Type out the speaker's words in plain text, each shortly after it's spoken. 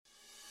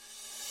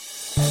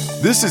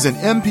This is an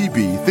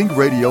MPB Think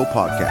Radio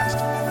podcast.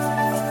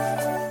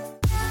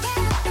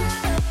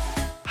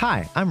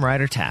 Hi, I'm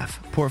Ryder Taff,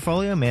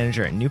 Portfolio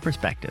Manager at New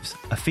Perspectives,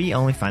 a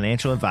fee-only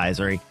financial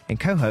advisory and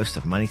co-host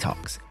of Money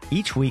Talks.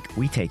 Each week,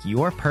 we take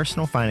your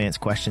personal finance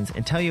questions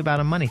and tell you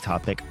about a money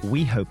topic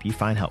we hope you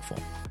find helpful.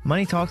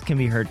 Money Talks can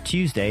be heard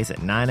Tuesdays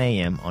at 9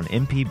 a.m. on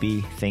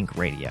MPB Think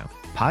Radio.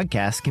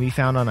 Podcasts can be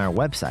found on our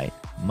website,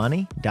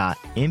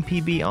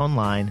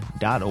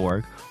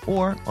 money.mpbonline.org,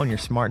 or on your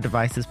smart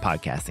device's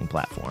podcasting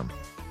platform.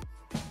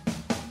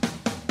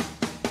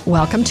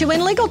 Welcome to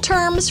In Legal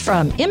Terms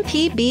from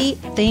MPB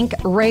Think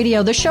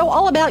Radio, the show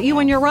all about you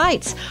and your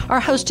rights.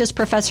 Our host is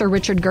Professor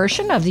Richard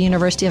Gershon of the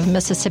University of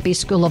Mississippi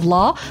School of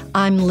Law.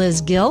 I'm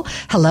Liz Gill.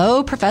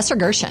 Hello, Professor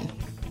Gershon.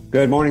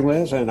 Good morning,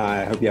 Liz, and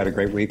I hope you had a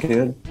great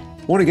weekend.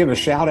 I want to give a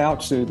shout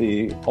out to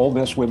the Ole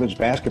Miss women's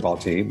basketball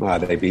team.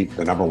 They beat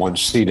the number one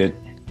seeded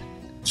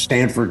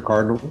Stanford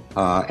Cardinal,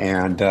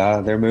 and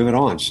they're moving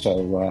on.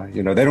 So,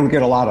 they don't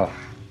get a lot of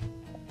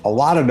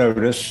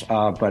notice,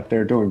 but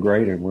they're doing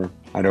great, and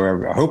I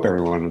hope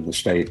everyone in the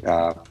state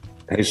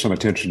pays some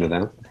attention to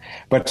them.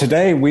 But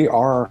today we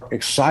are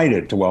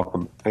excited to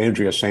welcome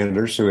Andrea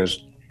Sanders, who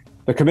is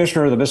the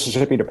Commissioner of the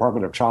Mississippi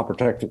Department of Child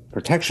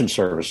Protection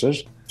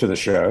Services, to the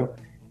show.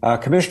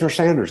 Commissioner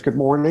Sanders, good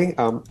morning.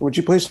 Would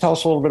you please tell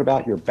us a little bit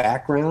about your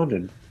background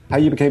and how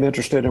you became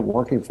interested in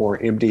working for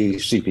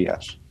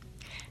MDCPS?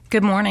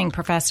 Good morning,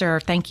 Professor.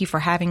 Thank you for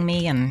having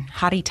me, and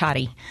hotty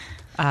toddy.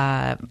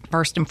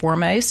 First and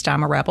foremost,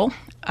 I'm a rebel.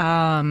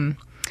 And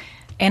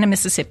a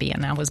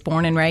Mississippian. I was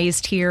born and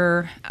raised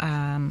here.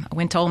 I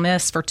went to Ole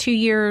Miss for 2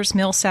 years,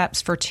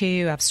 Millsaps for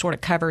 2. I've sort of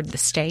covered the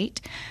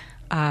state.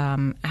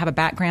 I have a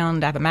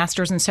background. I have a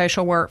master's in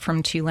social work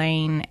from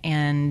Tulane.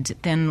 And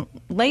then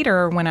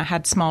later, when I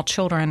had small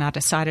children, I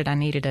decided I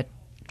needed a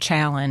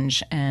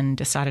challenge and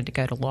decided to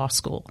go to law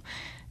school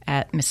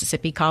at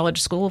Mississippi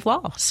College School of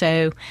Law.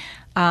 So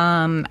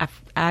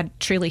I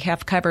truly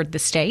have covered the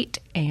state,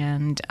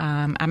 and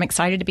I'm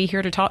excited to be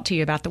here to talk to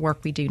you about the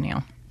work we do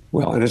now.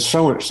 Well, and it's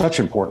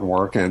such important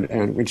work.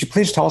 And would you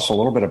please tell us a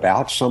little bit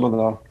about some of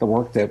the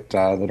work that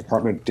the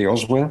department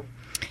deals with?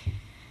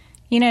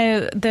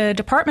 The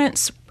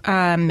department's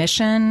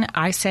mission,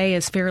 I say,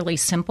 is fairly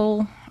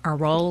simple. Our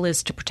role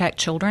is to protect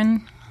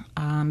children,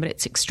 but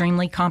it's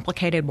extremely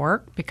complicated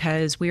work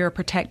because we are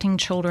protecting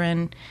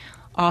children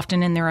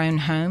often in their own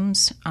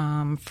homes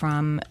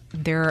from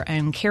their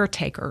own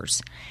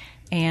caretakers.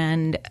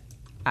 And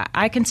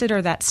I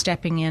consider that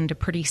stepping into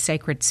pretty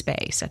sacred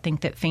space. I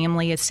think that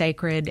family is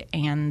sacred,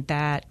 and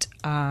that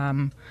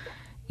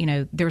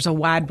there's a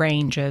wide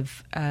range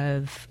of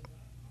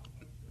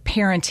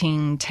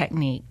parenting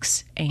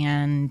techniques,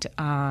 and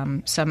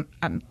I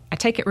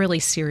take it really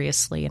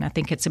seriously, and I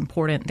think it's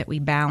important that we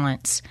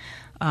balance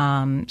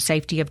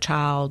safety of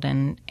child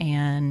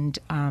and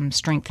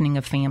strengthening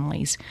of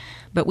families.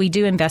 But we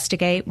do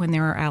investigate when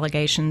there are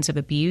allegations of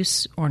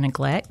abuse or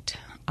neglect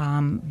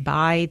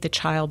by the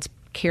child's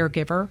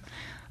caregiver.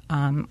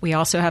 We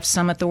also have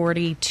some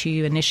authority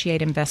to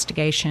initiate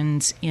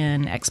investigations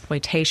in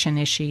exploitation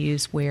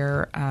issues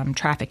where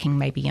trafficking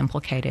may be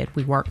implicated.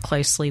 We work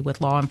closely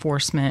with law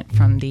enforcement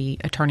from the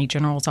Attorney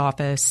General's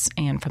office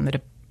and from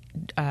the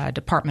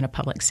Department of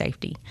Public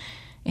Safety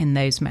in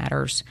those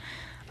matters.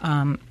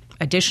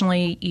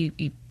 Additionally,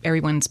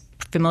 everyone's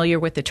familiar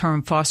with the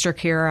term foster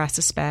care, I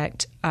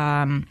suspect.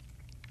 When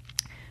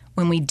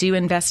we do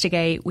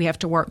investigate, we have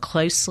to work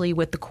closely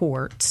with the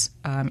courts.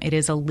 It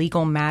is a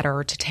legal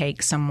matter to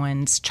take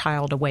someone's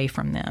child away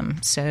from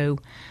them. So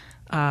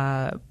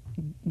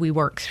we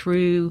work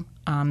through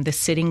the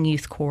sitting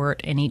youth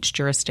court in each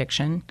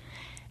jurisdiction,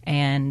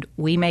 and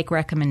we make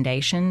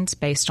recommendations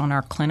based on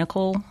our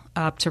clinical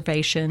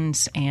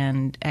observations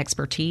and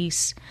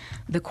expertise.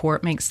 The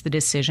court makes the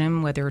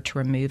decision whether to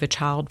remove a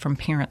child from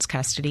parents'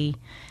 custody.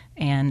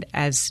 And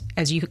as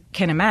you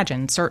can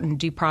imagine, certain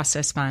due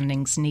process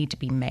findings need to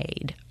be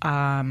made.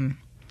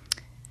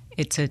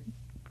 It's a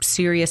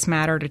serious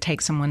matter to take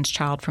someone's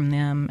child from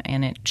them,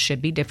 and it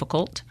should be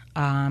difficult,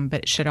 but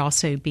it should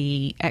also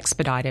be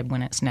expedited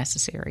when it's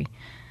necessary.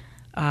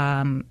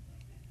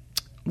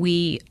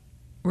 We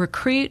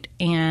recruit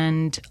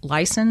and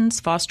license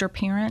foster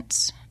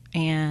parents,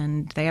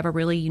 and they have a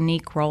really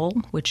unique role,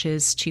 which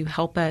is to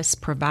help us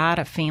provide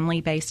a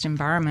family-based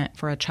environment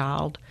for a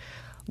child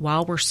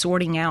while we're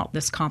sorting out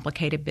this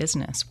complicated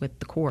business with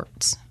the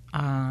courts.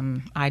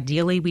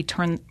 Ideally, we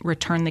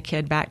return the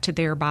kid back to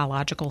their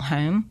biological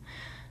home.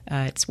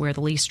 It's where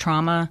the least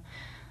trauma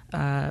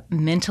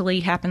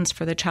mentally happens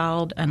for the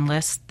child,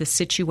 unless the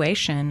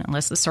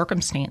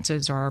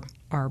circumstances are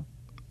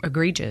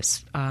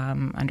egregious.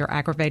 Under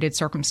aggravated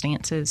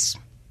circumstances,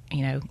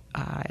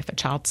 if a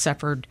child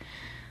suffered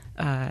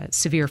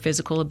severe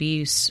physical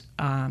abuse,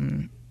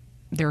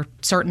 there are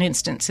certain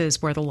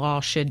instances where the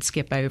law should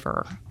skip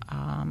over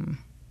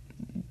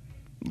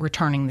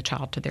returning the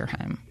child to their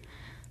home.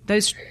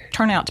 Those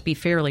turn out to be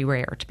fairly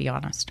rare, to be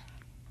honest.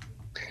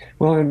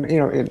 Well,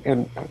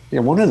 and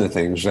one of the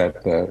things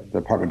that the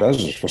department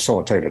does is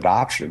facilitate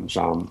adoptions,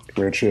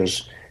 which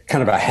is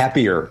kind of a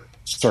happier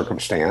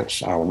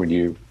circumstance when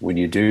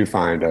you do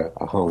find a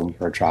home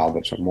for a child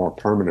that's a more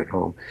permanent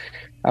home.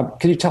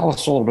 Can you tell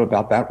us a little bit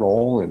about that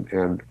role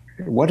and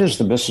what is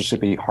the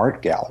Mississippi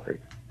Heart Gallery?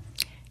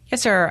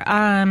 Yes, sir.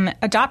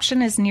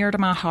 Adoption is near to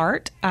my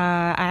heart.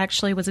 I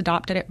actually was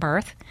adopted at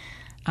birth,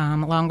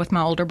 along with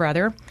my older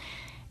brother.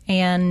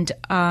 And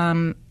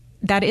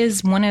that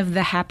is one of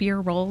the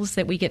happier roles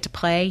that we get to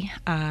play,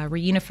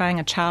 reunifying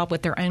a child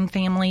with their own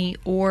family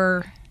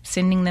or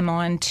sending them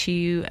on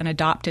to an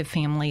adoptive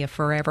family, a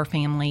forever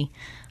family,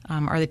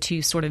 are the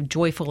two sort of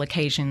joyful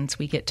occasions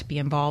we get to be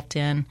involved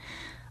in.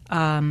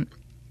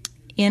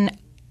 In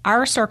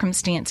our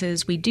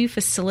circumstances, we do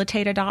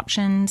facilitate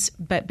adoptions,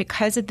 but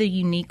because of the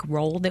unique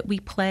role that we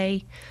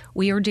play,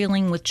 we are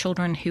dealing with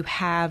children who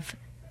have,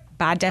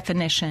 by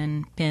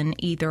definition, been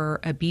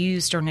either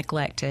abused or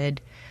neglected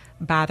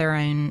by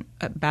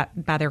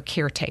their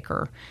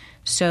caretaker.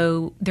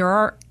 So there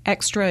are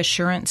extra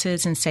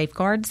assurances and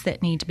safeguards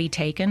that need to be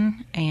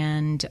taken,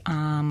 and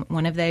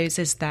one of those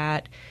is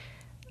that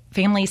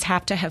families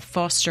have to have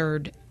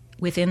fostered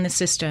within the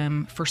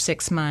system for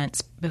 6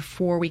 months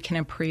before we can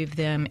approve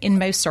them, in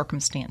most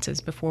circumstances,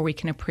 before we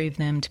can approve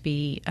them to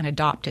be an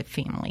adoptive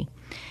family.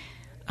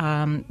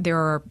 There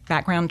are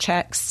background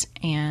checks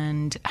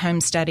and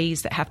home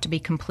studies that have to be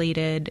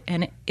completed,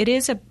 and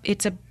it's a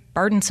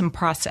burdensome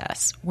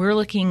process. We're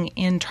looking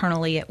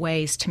internally at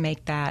ways to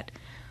make that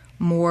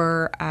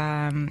more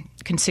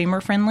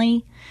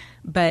consumer-friendly,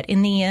 but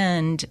in the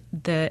end,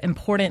 the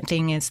important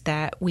thing is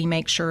that we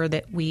make sure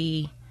that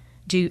we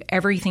do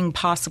everything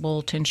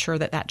possible to ensure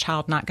that that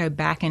child not go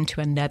back into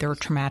another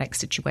traumatic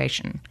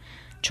situation.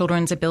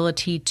 Children's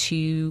ability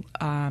to,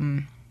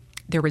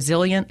 their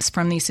resilience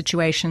from these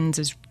situations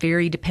is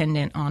very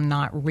dependent on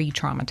not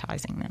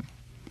re-traumatizing them.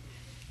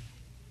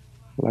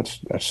 Well,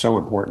 that's so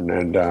important,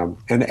 and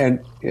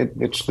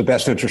it's the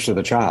best interest of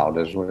the child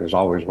is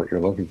always what you're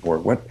looking for.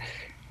 What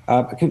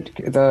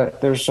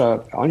there's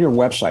on your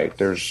website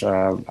there's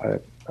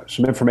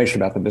some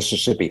information about the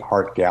Mississippi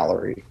Heart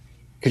Gallery.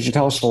 Could you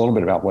tell us a little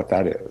bit about what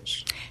that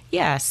is?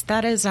 Yes,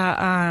 that is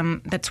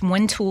that's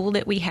one tool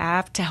that we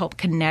have to help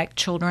connect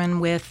children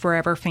with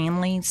forever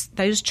families.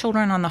 Those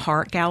children on the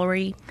Heart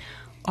Gallery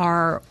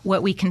are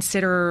what we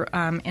consider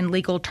in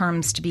legal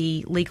terms to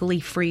be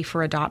legally free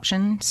for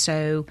adoption.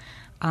 So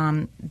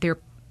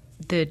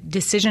the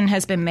decision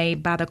has been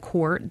made by the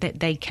court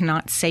that they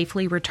cannot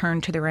safely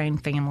return to their own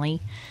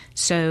family.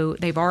 So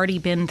they've already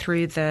been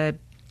through the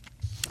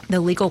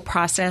legal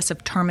process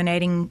of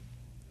terminating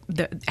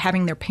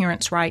having their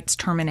parents' rights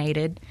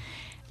terminated,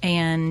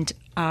 and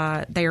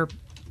they're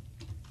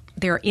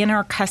in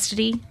our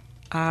custody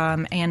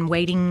and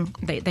waiting.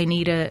 They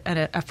need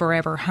a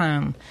forever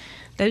home.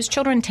 Those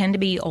children tend to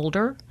be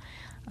older,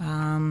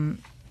 10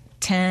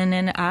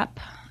 and up,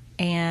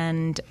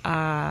 and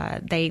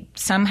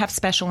some have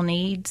special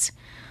needs.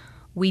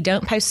 We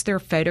don't post their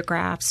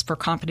photographs for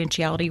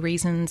confidentiality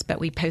reasons, but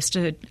we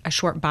posted a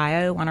short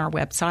bio on our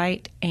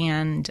website,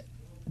 and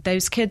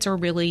those kids are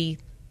really.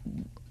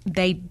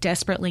 They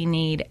desperately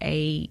need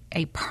a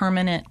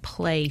permanent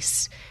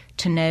place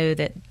to know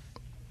that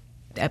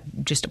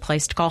just a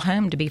place to call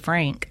home, to be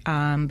frank,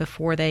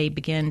 before they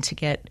begin to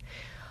get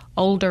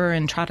older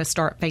and try to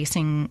start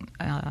facing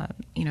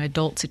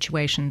adult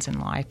situations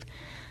in life.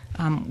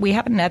 We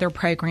have another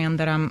program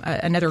that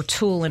another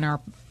tool in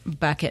our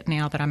bucket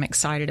now that I'm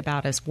excited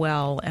about as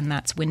well, and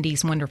that's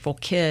Wendy's Wonderful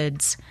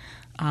Kids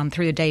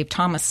through the Dave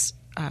Thomas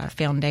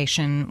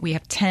Foundation. We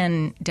have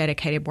 10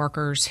 dedicated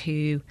workers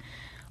who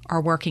are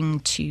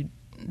working to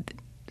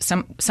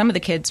some of the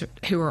kids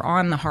who are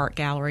on the Heart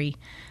Gallery,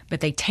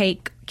 but they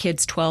take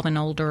kids 12 and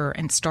older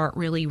and start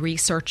really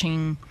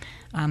researching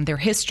their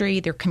history,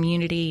 their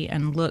community,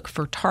 and look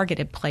for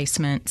targeted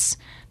placements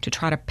to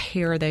try to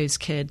pair those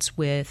kids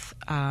with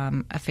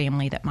a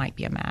family that might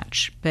be a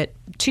match. But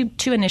two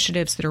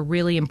initiatives that are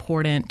really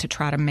important to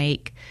try to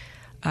make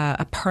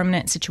a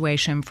permanent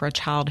situation for a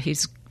child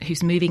who's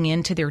moving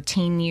into their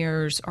teen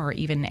years or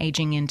even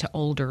aging into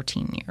older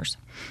teen years.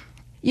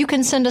 You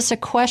can send us a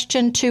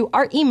question to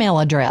our email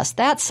address.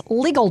 That's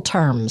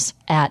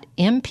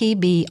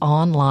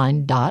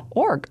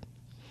legalterms@mpbonline.org.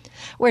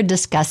 We're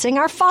discussing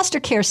our foster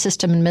care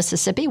system in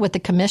Mississippi with the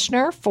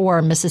Commissioner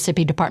for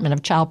Mississippi Department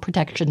of Child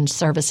Protection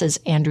Services,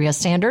 Andrea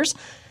Sanders.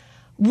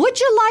 Would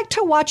you like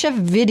to watch a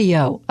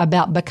video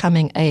about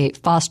becoming a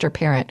foster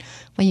parent?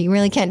 Well, you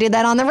really can't do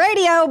that on the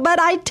radio, but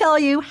I tell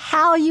you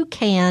how you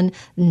can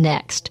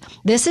next.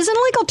 This is in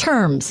Legal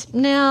Terms.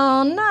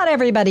 Now, not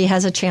everybody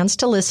has a chance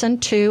to listen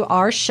to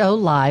our show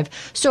live,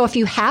 so if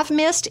you have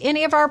missed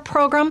any of our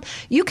program,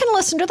 you can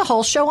listen to the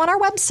whole show on our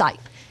website,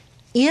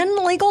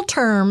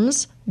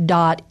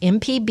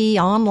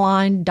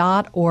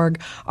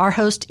 inlegalterms.mpbonline.org. Our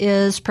host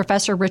is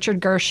Professor Richard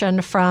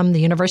Gershon from the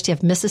University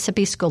of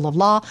Mississippi School of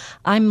Law.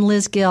 I'm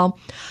Liz Gill.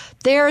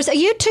 There's a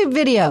YouTube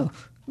video,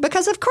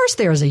 because of course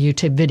there's a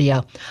YouTube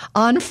video,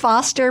 on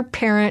foster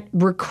parent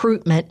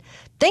recruitment.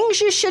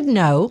 Things you should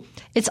know.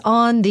 It's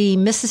on the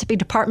Mississippi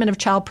Department of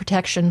Child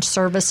Protection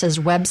Services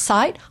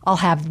website. I'll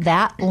have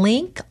that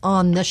link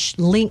on the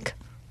link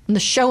the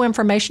show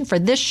information for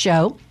this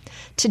show.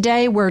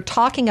 Today, we're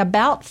talking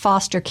about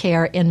foster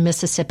care in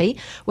Mississippi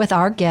with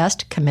our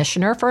guest,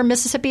 Commissioner for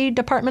Mississippi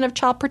Department of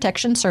Child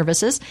Protection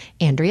Services,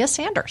 Andrea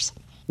Sanders.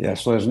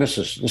 Yes, Liz, this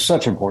is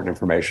such important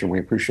information. We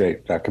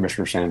appreciate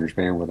Commissioner Sanders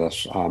being with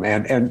us.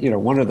 And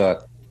one of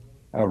the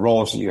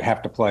roles that you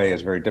have to play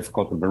is very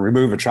difficult to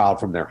remove a child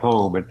from their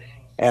home.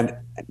 And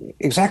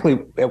exactly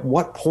at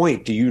what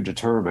point do you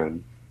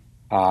determine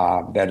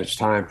that it's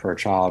time for a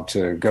child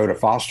to go to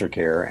foster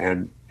care?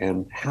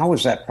 And how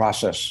is that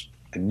process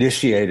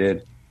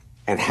initiated?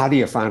 And how do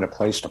you find a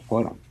place to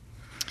put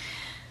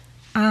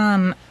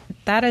them?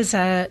 That's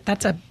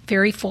a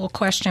very full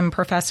question,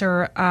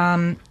 Professor.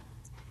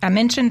 I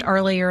mentioned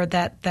earlier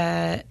that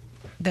the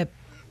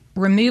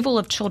removal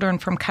of children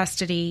from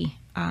custody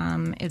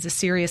is a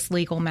serious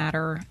legal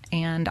matter,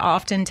 and I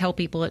often tell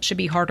people it should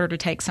be harder to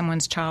take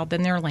someone's child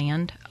than their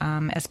land.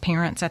 As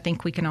parents, I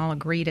think we can all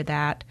agree to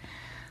that.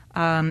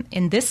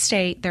 In this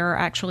state, there are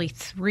actually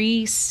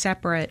 3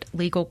 separate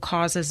legal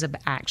causes of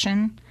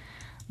action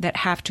that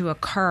have to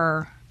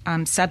occur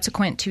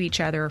subsequent to each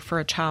other for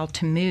a child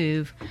to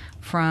move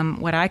from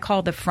what I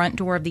call the front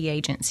door of the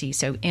agency,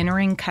 so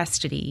entering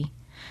custody,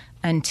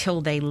 until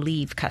they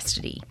leave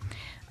custody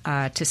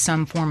to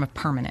some form of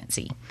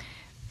permanency.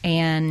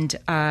 And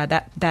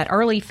that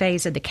early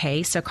phase of the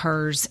case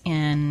occurs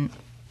in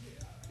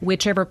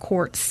whichever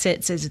court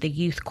sits as the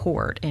youth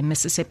court. In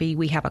Mississippi,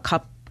 we have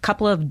a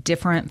couple of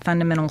different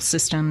fundamental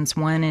systems.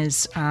 One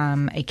is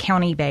a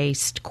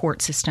county-based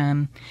court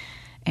system,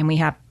 and we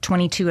have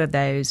 22 of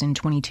those in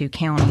 22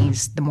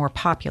 counties, the more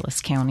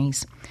populous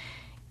counties.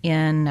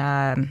 In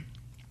the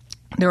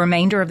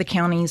remainder of the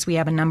counties, we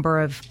have a number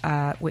of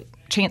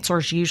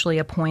chancellors usually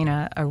appoint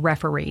a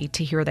referee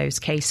to hear those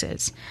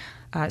cases.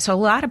 So a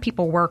lot of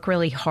people work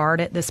really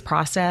hard at this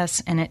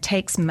process, and it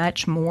takes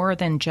much more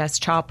than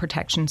just child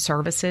protection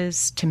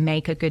services to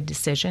make a good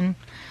decision.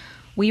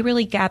 We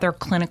really gather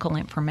clinical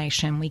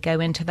information. We go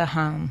into the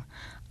home.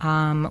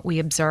 We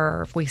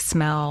observe. We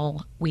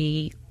smell.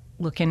 We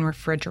look in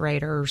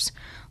refrigerators.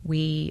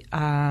 We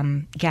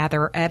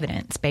gather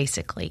evidence,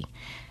 basically.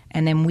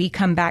 And then we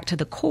come back to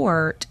the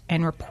court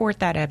and report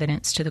that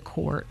evidence to the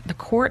court. The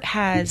court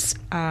has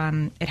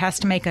it has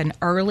to make an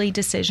early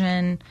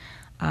decision,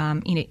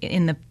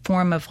 in the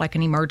form of like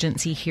an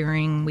emergency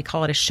hearing. We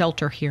call it a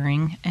shelter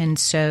hearing. And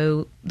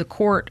so the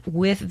court,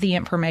 with the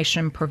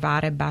information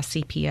provided by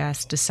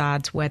CPS,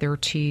 decides whether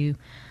to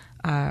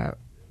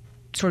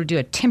sort of do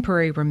a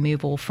temporary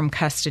removal from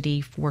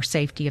custody for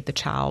safety of the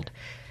child.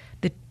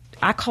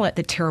 I call it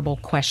the terrible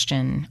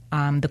question,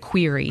 the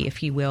query,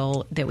 if you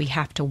will, that we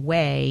have to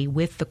weigh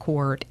with the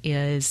court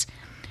is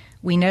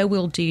we know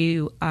we'll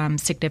do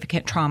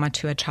significant trauma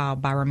to a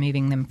child by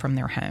removing them from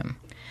their home.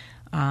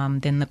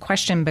 Then the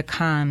question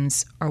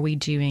becomes, are we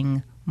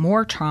doing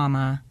more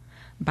trauma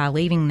by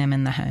leaving them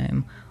in the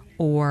home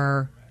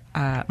or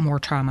more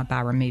trauma by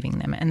removing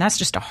them? And that's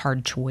just a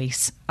hard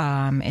choice.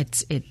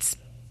 It's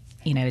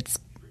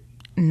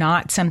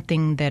not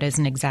something that is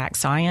an exact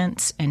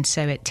science, and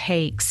so it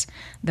takes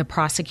the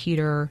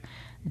prosecutor,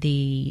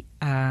 the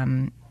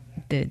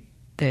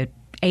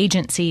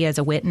agency as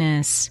a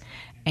witness,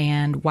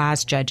 and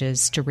wise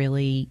judges to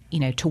really,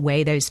 to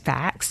weigh those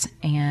facts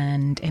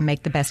and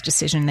make the best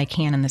decision they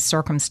can in the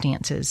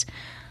circumstances.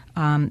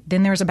 Then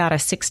there's about a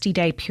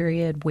 60-day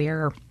period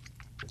where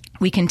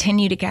we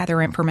continue to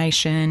gather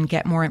information,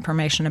 get more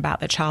information about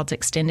the child's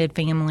extended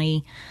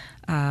family,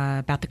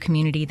 about the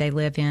community they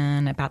live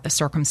in, about the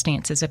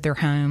circumstances of their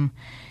home.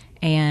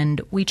 And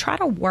we try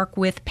to work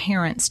with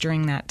parents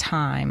during that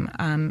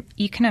time.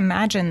 You can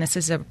imagine this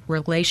is a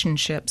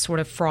relationship sort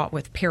of fraught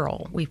with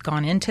peril. We've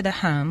gone into the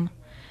home,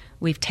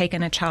 we've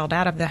taken a child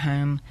out of the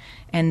home,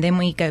 and then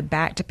we go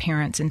back to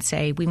parents and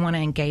say, we want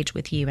to engage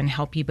with you and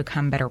help you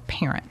become better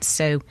parents.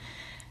 So,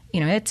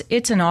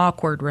 it's an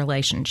awkward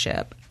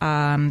relationship,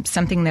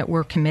 something that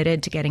we're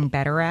committed to getting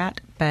better at.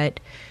 But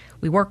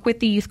we work with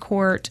the youth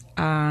court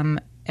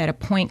at a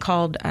point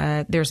called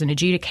there's an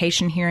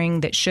adjudication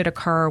hearing that should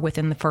occur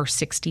within the first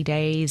 60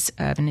 days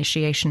of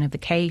initiation of the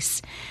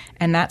case.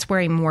 And that's where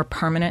a more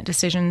permanent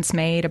decision is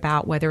made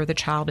about whether the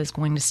child is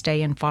going to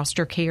stay in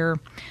foster care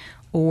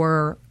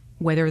or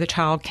whether the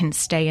child can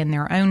stay in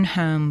their own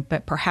home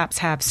but perhaps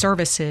have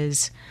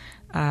services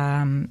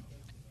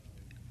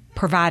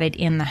provided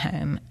in the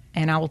home.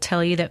 And I will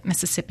tell you that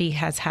Mississippi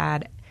has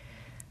had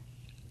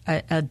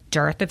a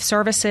dearth of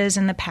services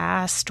in the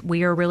past.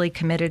 We are really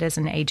committed as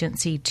an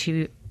agency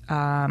to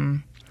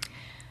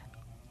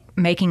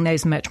making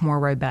those much more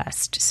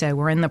robust. So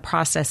we're in the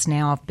process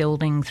now of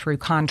building through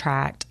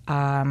contract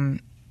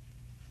in-home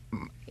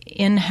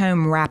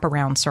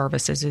wraparound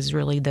services is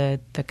really the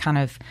kind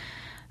of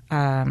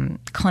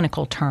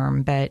clinical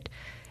term, but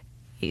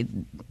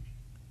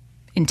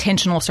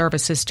intentional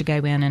services to go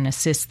in and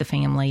assist the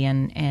family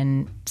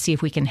and see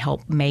if we can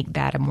help make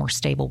that a more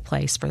stable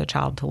place for the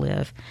child to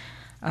live.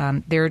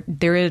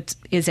 There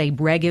is a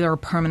regular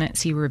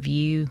permanency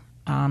review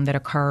that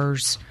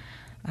occurs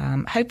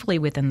hopefully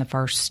within the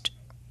first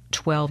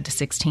 12 to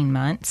 16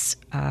 months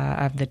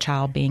of the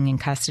child being in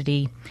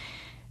custody.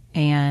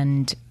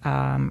 and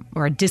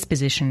or a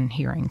disposition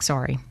hearing,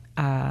 sorry.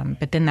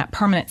 But then that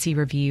permanency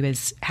review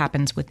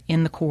happens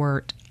within the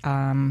court,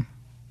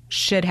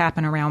 should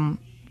happen around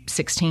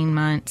 16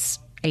 months,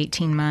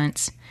 18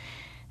 months.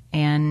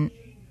 And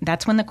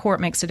that's when the court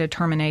makes a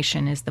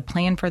determination, is the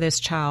plan for this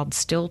child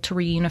still to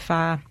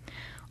reunify,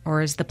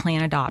 or is the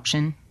plan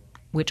adoption?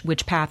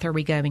 Which path are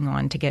we going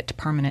on to get to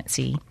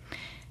permanency?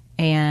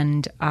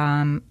 And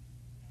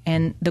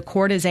the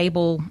court is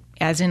able,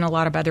 as in a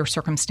lot of other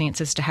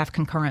circumstances, to have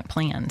concurrent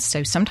plans.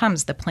 So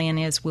sometimes the plan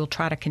is we'll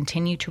try to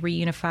continue to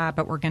reunify,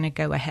 but we're going to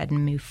go ahead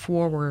and move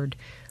forward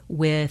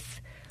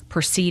with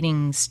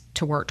proceedings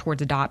to work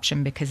towards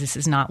adoption because this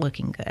is not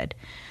looking good.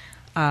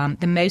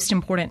 The most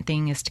important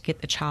thing is to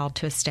get the child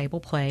to a stable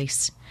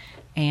place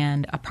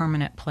and a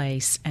permanent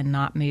place and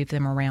not move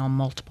them around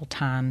multiple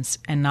times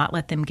and not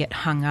let them get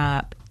hung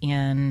up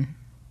in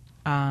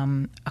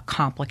a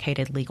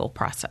complicated legal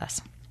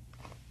process.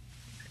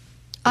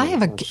 I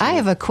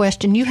have a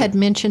question. You had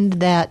mentioned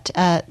that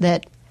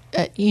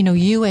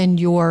you and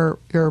your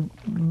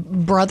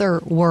brother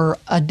were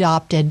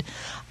adopted.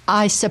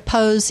 I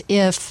suppose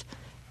if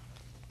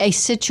a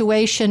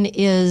situation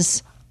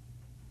is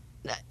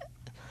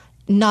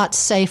not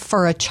safe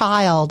for a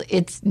child,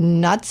 it's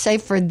not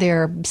safe for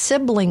their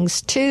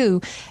siblings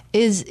too.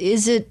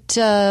 Is it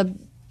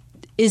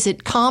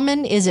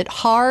common? Is it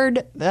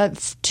hard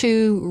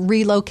to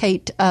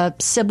relocate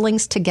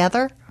siblings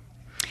together?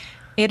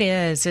 It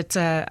is.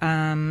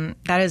 That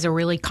is a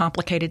really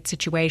complicated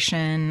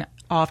situation.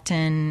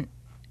 Often,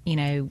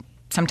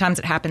 sometimes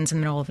it happens in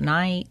the middle of the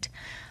night.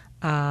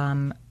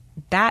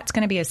 That's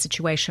going to be a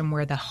situation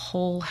where the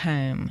whole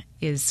home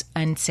is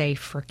unsafe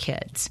for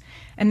kids.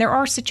 And there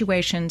are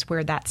situations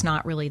where that's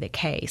not really the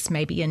case.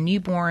 Maybe a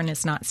newborn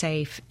is not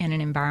safe in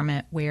an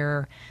environment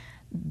where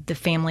the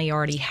family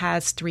already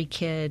has 3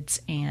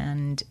 kids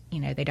and,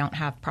 they don't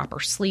have proper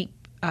sleep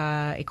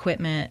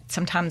equipment.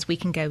 Sometimes we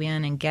can go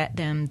in and get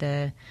them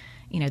the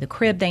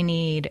crib they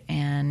need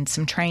and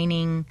some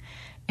training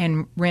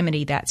and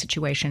remedy that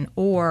situation,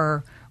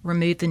 or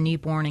remove the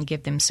newborn and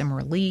give them some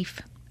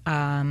relief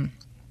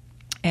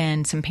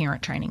and some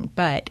parent training.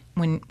 But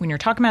when you're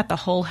talking about the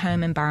whole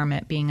home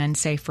environment being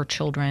unsafe for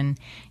children,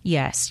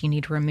 yes, you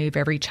need to remove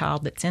every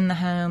child that's in the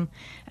home,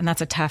 and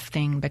that's a tough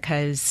thing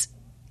because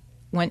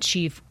once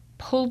you've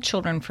pulled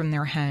children from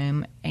their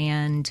home,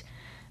 and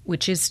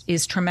which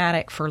is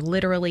traumatic for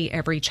literally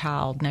every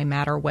child, no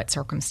matter what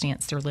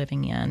circumstance they're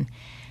living in.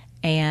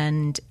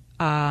 And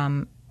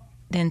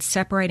then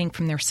separating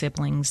from their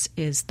siblings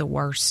is the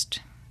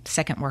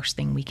second worst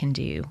thing we can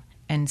do.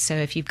 And so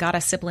if you've got a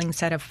sibling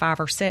set of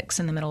 5 or 6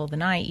 in the middle of the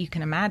night, you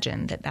can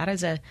imagine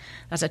that's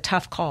a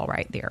tough call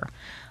right there.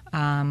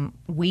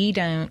 We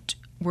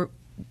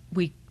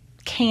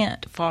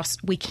can't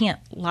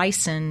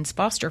license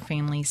foster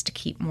families to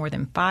keep more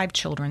than 5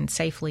 children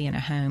safely in a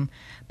home,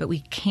 but we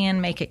can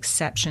make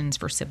exceptions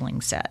for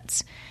sibling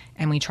sets,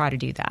 and we try to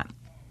do that.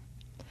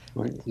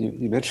 Well,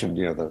 you mentioned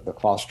the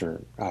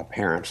foster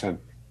parents, and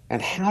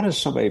how does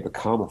somebody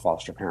become a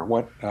foster parent?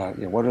 What are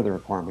the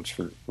requirements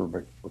for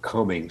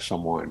becoming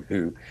someone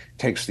who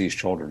takes these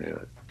children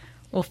in?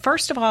 Well,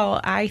 first of all,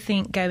 I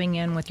think going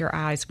in with your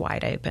eyes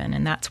wide open,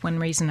 and that's one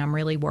reason I'm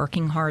really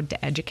working hard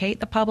to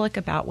educate the public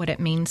about what it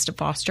means to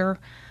foster.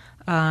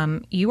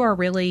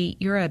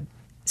 You're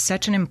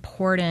such an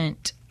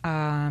important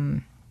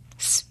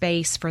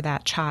space for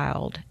that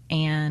child,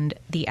 and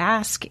the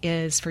ask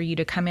is for you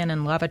to come in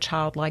and love a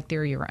child like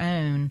they're your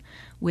own,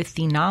 with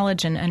the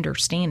knowledge and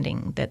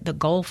understanding that the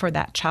goal for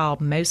that child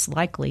most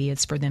likely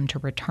is for them to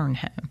return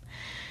home.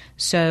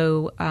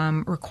 So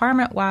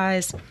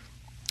requirement-wise,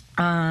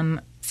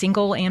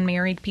 single and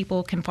married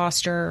people can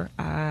foster.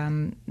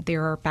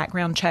 There are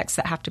background checks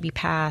that have to be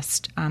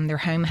passed. Their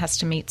home has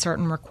to meet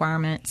certain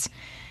requirements.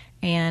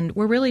 And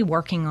we're really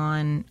working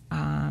on,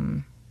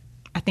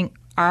 I think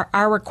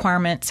our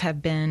requirements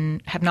have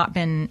not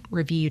been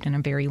reviewed in a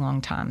very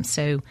long time.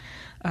 So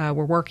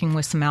we're working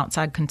with some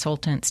outside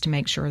consultants to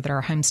make sure that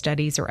our home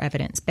studies are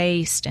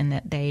evidence-based and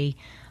that they,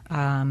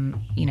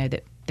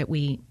 that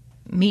we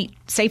meet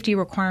safety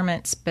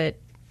requirements, but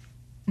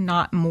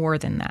not more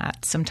than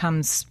that.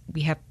 Sometimes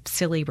we have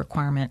silly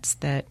requirements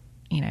that,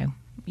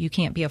 you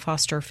can't be a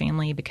foster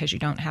family because you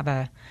don't have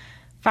a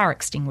fire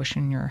extinguisher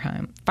in your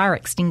home.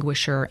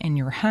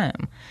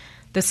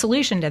 The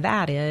solution to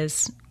that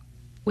is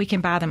we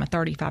can buy them a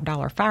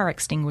 $35 fire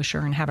extinguisher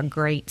and have a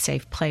great,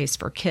 safe place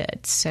for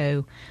kids.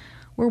 So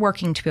we're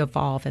working to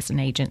evolve as an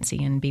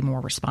agency and be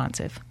more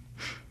responsive.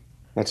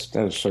 That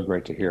is so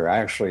great to hear. I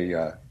actually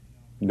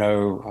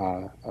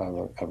know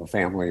of a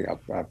family,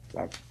 a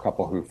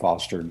couple who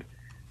fostered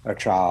a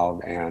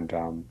child, and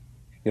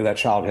that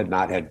child had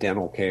not had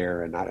dental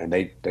care, and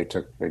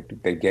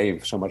they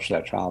gave so much to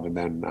that child, and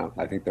then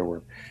I think they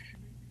were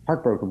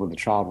heartbroken when the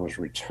child was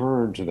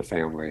returned to the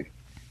family,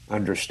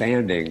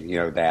 understanding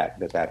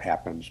that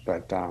happens,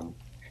 but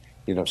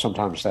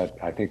sometimes that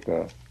I think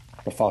the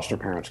foster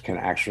parents can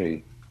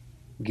actually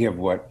give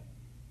what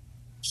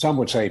some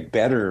would say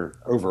better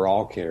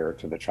overall care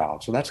to the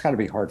child. So that's got to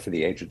be hard for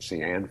the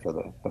agency and for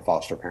the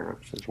foster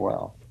parents as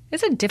well.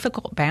 It's a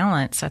difficult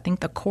balance. I think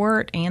the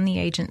court and the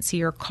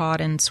agency are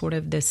caught in sort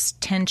of this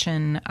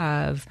tension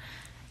of,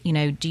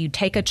 do you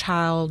take a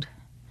child?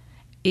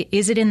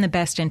 Is it in the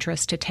best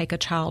interest to take a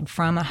child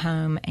from a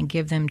home and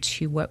give them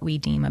to what we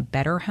deem a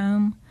better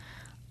home?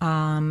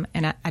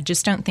 And I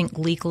just don't think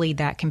legally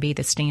that can be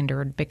the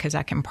standard, because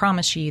I can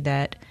promise you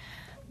that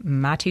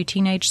my 2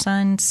 teenage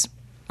sons,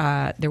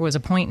 there was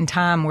a point in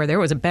time where there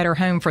was a better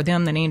home for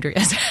them than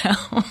Andrea's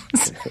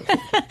house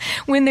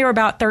when they were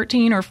about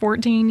 13 or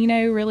 14,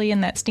 really in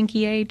that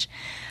stinky age.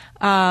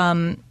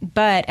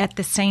 But at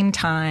the same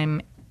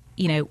time,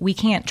 we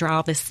can't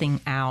draw this thing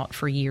out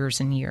for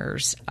years and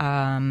years.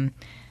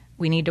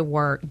 We need to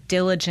work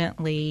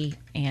diligently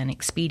and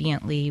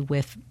expediently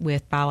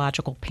with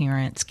biological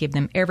parents, give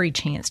them every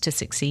chance to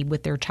succeed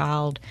with their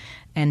child,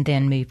 and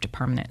then move to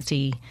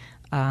permanency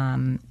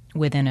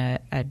within a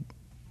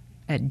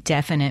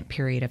definite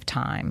period of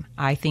time.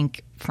 I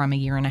think from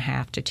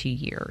 1.5 to 2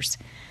 years.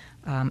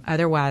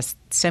 Otherwise,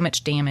 so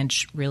much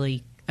damage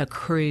really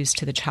accrues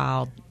to the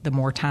child. The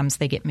more times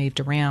they get moved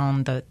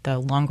around, the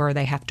longer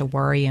they have to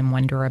worry and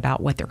wonder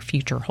about what their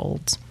future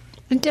holds.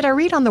 And did I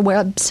read on the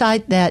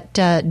website that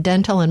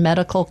dental and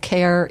medical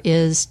care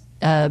is,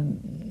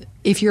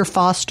 if you're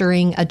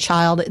fostering a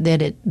child,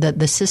 that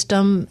the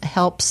system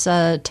helps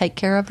take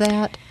care of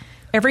that?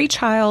 Every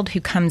child who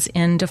comes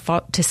into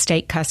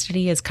state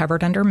custody is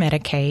covered under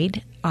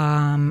Medicaid.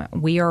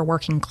 We are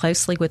working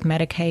closely with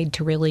Medicaid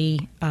to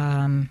really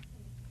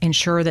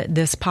ensure that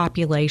this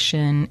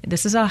population,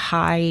 this is a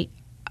high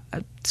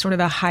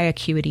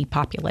acuity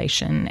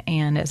population,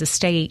 and as a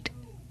state,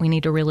 we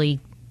need to really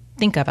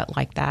think of it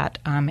like that.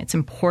 It's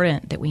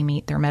important that we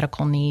meet their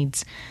medical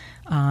needs,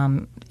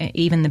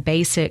 even the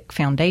basic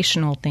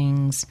foundational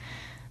things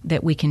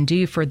that we can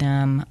do for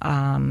them,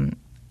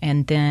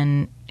 and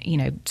then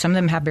some of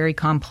them have very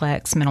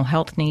complex mental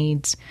health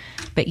needs.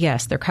 But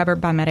yes, they're covered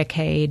by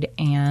Medicaid,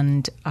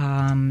 and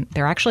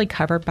they're actually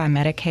covered by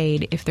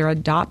Medicaid if they're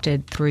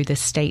adopted through the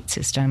state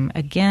system,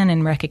 again,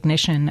 in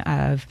recognition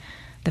of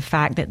the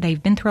fact that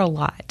they've been through a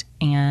lot,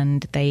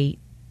 and they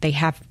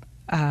have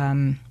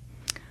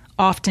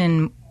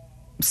often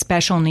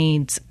special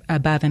needs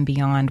above and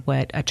beyond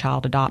what a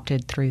child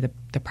adopted through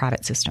the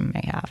private system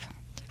may have.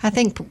 I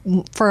think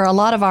for a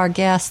lot of our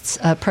guests,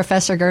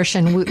 Professor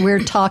Gershon, we're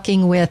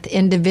talking with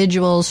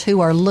individuals who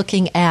are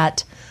looking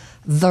at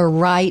the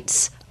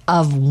rights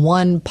of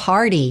one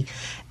party.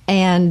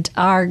 And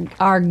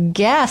our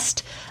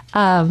guest,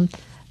 Andrea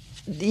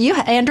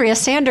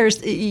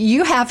Sanders,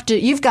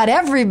 you've got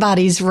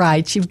everybody's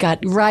rights. You've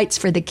got rights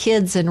for the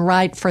kids and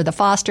right for the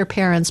foster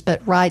parents,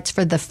 but rights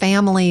for the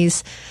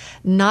families,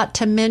 not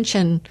to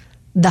mention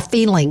the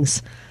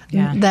feelings.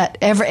 Yeah. That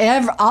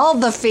all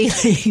the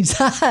feelings.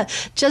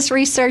 Just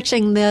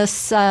researching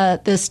this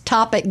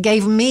topic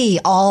gave me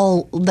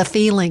all the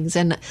feelings,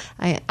 and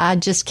I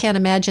just can't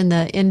imagine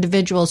the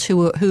individuals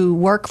who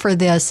work for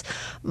this.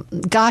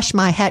 Gosh,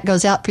 my hat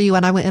goes out for you,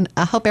 and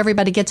I hope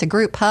everybody gets a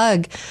group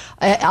hug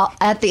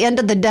at the end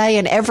of the day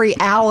and every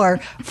hour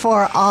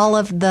for all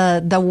of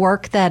the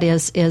work that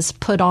is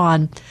put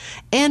on.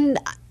 And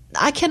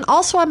I can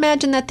also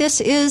imagine that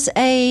this is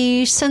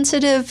a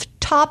sensitive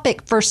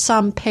topic for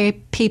some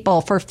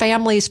people, for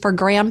families, for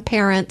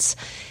grandparents.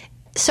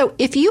 So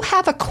if you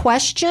have a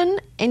question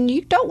and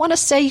you don't want to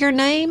say your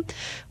name,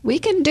 we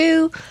can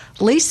do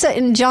Lisa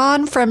and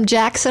John from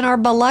Jackson or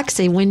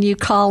Biloxi when you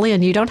call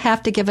in. You don't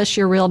have to give us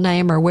your real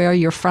name or where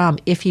you're from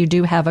if you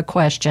do have a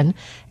question.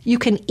 You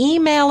can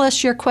email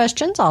us your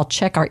questions. I'll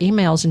check our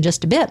emails in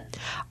just a bit.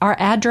 Our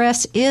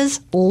address is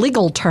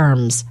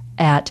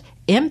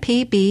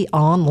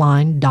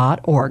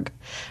legalterms@mpbonline.org.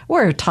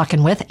 We're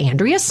talking with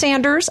Andrea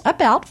Sanders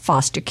about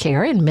foster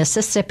care in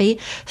Mississippi.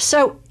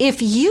 So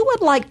if you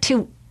would like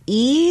to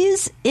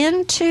ease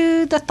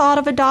into the thought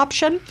of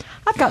adoption,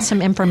 I've got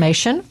some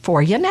information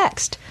for you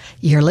next.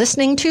 You're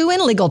listening to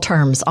In Legal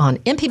Terms on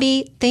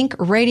MPB Think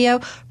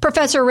Radio.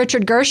 Professor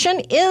Richard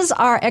Gershon is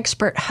our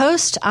expert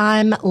host.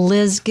 I'm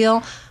Liz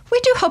Gill. We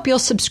do hope you'll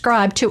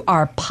subscribe to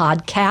our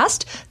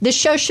podcast. This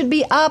show should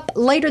be up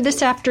later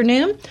this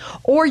afternoon,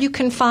 or you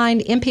can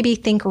find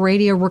MPB Think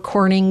Radio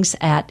recordings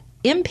at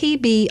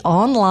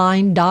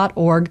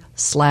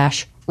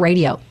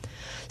mpbonline.org/radio.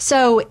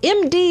 So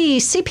MD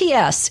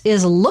CPS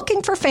is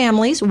looking for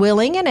families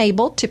willing and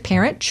able to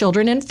parent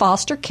children in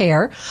foster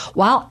care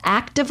while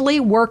actively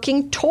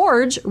working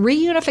towards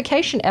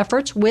reunification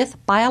efforts with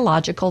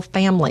biological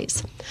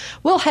families.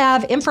 We'll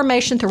have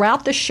information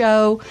throughout the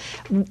show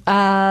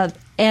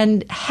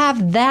and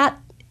have that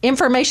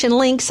information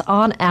links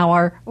on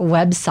our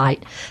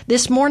website.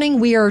 This morning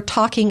we are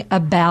talking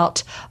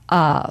about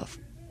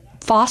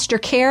foster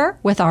care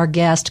with our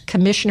guest,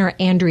 Commissioner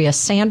Andrea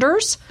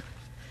Sanders.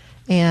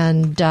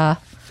 And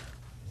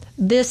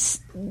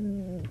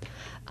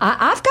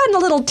I've gotten a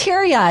little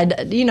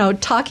teary-eyed,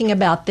 talking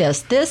about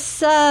this.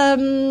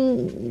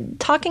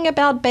 Talking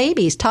about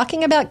babies,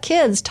 talking about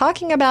kids,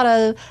 talking about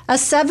a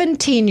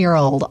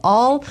 17-year-old.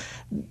 All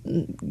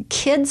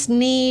kids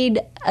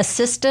need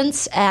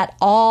assistance at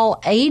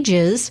all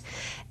ages.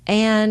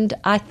 And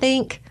I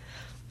think,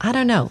 I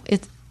don't know,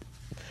 it's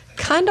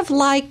kind of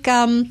like,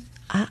 I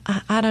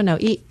don't know,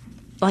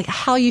 like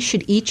how you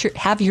should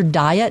have your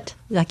diet.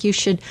 Like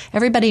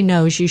everybody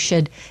knows you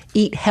should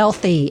eat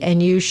healthy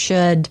and you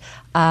should,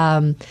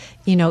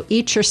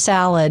 eat your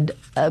salad.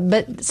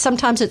 But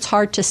sometimes it's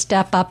hard to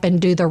step up and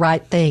do the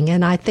right thing.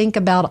 And I think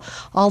about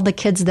all the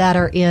kids that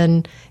are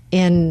in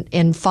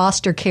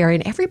foster care,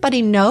 and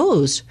everybody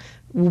knows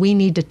we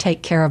need to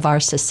take care of our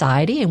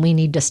society and we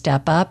need to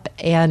step up.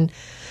 And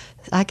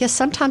I guess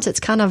sometimes it's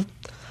kind of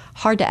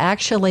hard to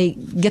actually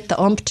get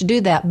the oomph to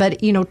do that. But,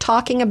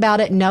 talking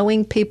about it,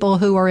 knowing people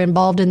who are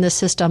involved in the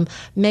system,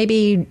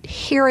 maybe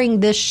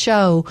hearing this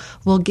show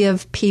will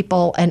give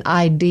people an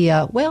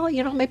idea. Well,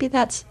 maybe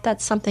that's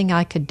something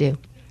I could do.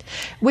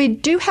 We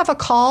do have a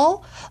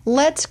call.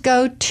 Let's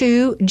go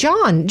to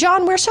John.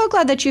 John, we're so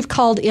glad that you've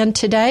called in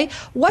today.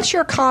 What's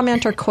your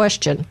comment or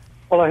question?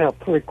 Well, I have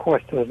 3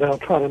 questions, and I'll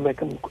try to make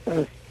them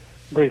as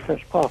brief as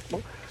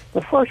possible.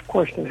 The first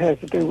question has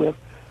to do with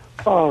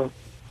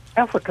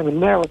African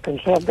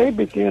Americans. Have they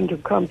begun to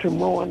come to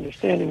more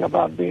understanding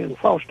about being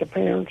foster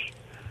parents?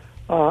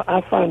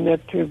 I find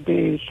that to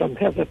be some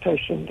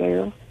hesitation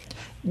there.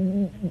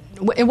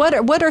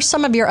 What are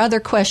some of your other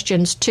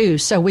questions, too,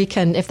 so we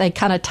can, if they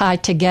kind of tie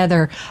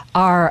together,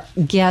 our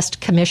guest,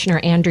 Commissioner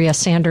Andrea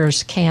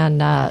Sanders,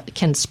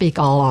 can speak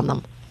all on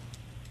them?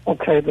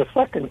 Okay, the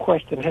second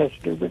question has to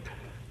do with,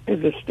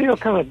 is it still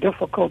kind of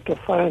difficult to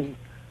find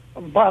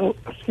bilingual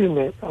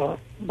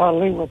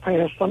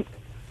parents?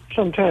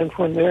 Sometimes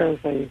when there is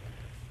a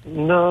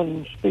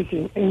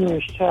non-speaking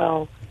English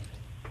child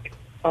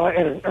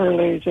at an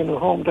early age in a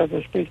home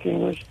doesn't speak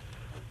English,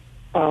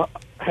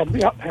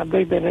 have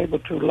they been able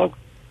to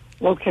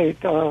locate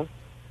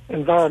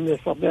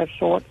environments of that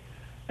sort?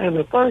 And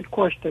the third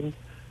question,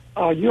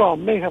 you all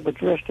may have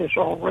addressed this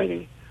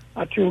already.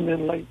 I tuned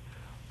in late.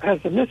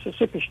 Has the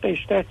Mississippi State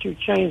statute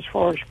changed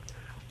for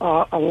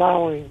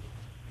allowing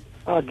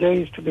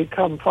gays to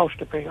become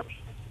foster parents?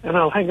 And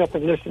I'll hang up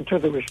and listen to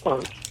the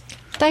response.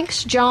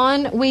 Thanks,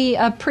 John. We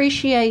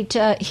appreciate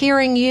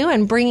hearing you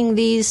and bringing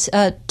these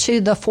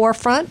to the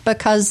forefront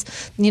because,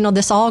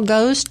 this all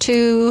goes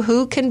to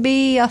who can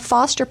be a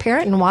foster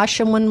parent and why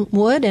someone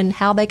would and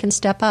how they can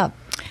step up.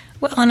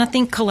 Well, and I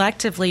think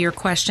collectively your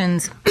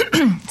questions,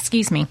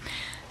 excuse me,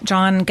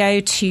 John, go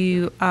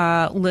to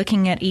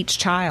looking at each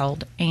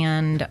child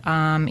and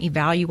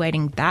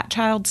evaluating that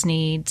child's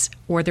needs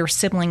or their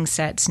sibling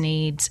set's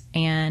needs,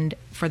 and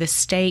for the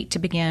state to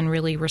begin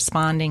really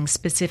responding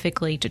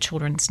specifically to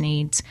children's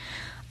needs.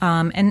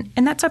 And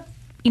that's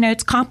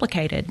it's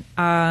complicated.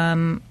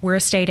 We're a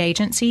state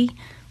agency.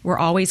 We're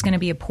always going to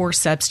be a poor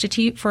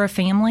substitute for a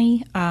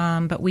family,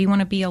 but we want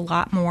to be a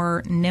lot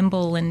more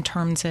nimble in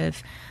terms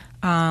of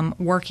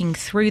working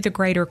through the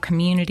greater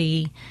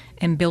community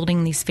and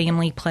building these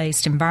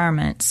family-placed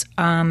environments.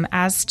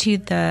 As to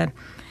the,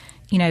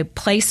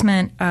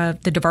 placement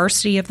of the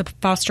diversity of the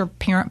foster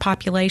parent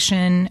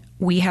population,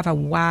 we have a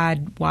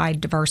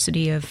wide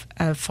diversity of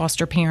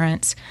foster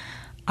parents.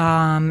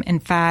 In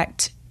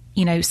fact,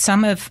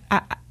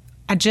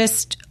 I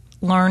just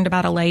learned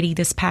about a lady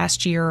this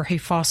past year who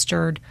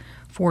fostered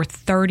for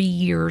 30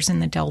 years in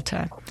the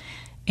Delta.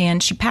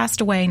 And she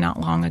passed away not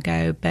long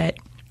ago, but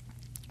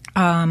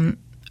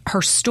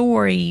her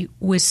story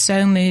was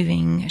so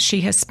moving.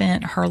 She has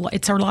spent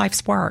it's her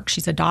life's work.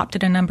 She's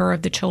adopted a number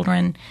of the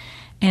children,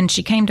 and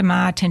she came to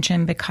my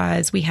attention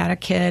because we had a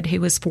kid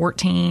who was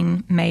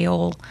 14,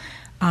 male,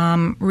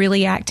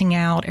 really acting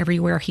out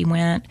everywhere he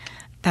went.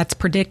 That's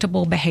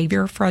predictable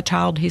behavior for a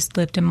child who's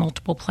lived in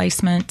multiple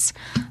placements.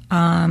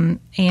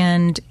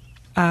 And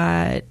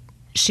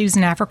she was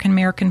an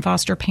African-American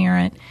foster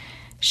parent.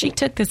 She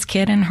took this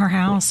kid in her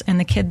house, and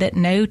the kid that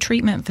no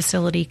treatment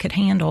facility could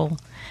handle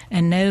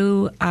and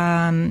no,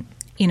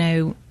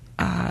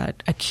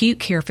 acute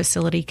care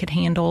facility could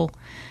handle.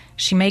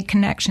 She made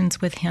connections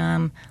with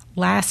him,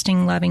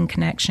 lasting, loving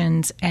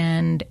connections,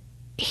 and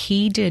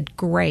he did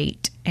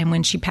great. And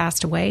when she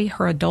passed away,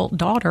 her adult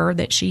daughter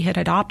that she had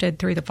adopted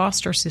through the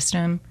foster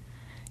system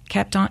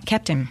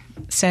kept him.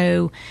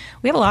 So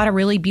we have a lot of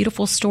really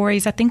beautiful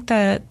stories. I think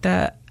the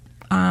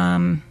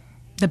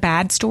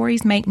bad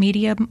stories make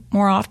media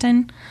more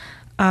often.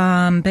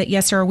 But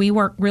yes, sir, we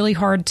work really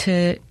hard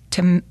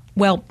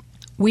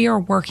we are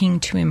working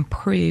to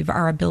improve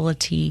our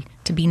ability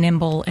to be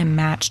nimble and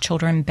match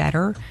children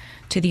better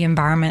to the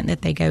environment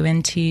that they go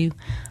into.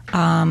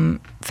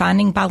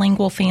 Finding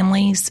bilingual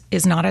families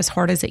is not as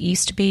hard as it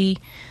used to be.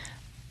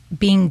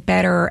 Being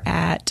better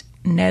at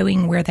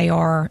knowing where they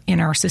are in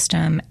our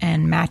system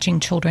and matching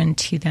children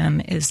to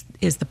them is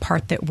the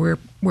part that we're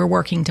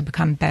working to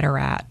become better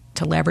at,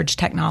 to leverage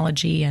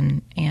technology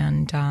and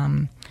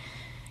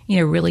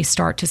really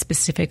start to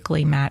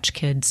specifically match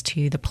kids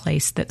to the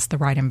place that's the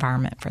right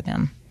environment for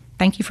them.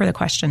 Thank you for the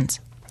questions.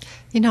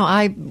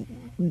 I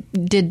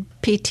did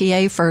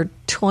PTA for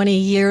 20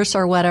 years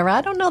or whatever.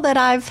 I don't know that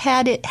I've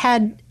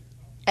had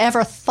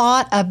ever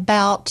thought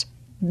about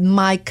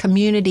my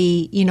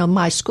community,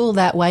 my school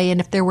that way,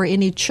 and if there were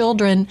any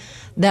children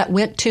that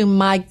went to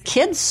my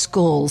kids'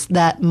 schools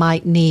that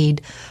might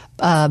need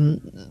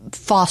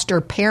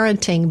foster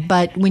parenting.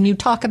 But when you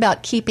talk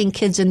about keeping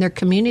kids in their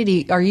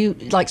community, are you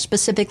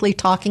specifically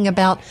talking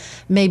about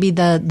maybe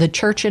the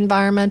church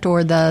environment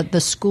or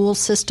the school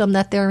system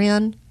that they're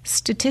in?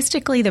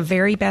 Statistically, the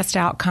very best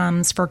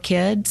outcomes for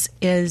kids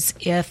is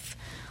if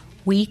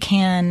we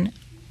can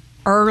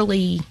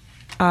early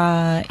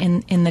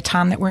in the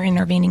time that we're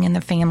intervening in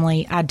the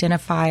family,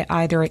 identify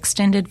either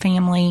extended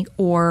family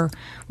or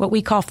what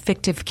we call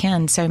fictive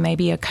kin. So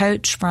maybe a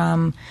coach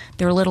from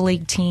their Little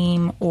League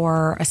team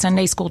or a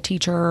Sunday school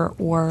teacher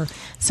or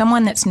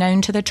someone that's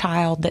known to the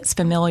child, that's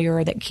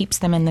familiar, that keeps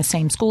them in the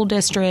same school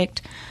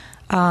district.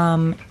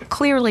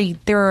 Clearly,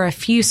 there are a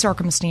few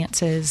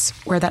circumstances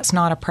where that's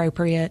not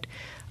appropriate.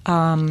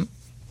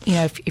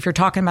 If you're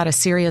talking about a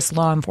serious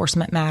law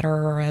enforcement matter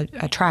or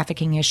a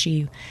trafficking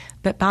issue,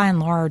 but by and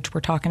large,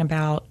 we're talking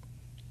about,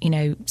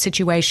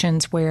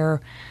 situations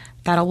where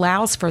that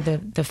allows for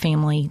the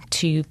family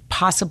to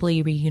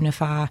possibly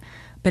reunify,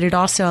 but it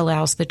also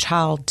allows the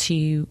child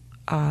to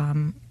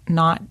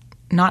not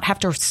have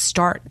to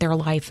start their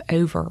life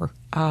over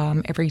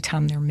every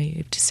time they're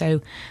moved.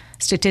 So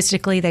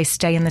statistically, they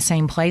stay in the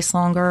same place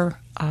longer.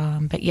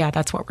 But yeah,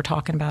 that's what we're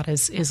talking about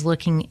is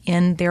looking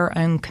in their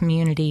own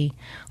community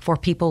for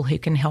people who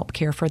can help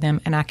care for them.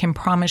 And I can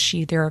promise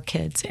you there are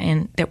kids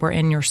that were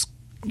in your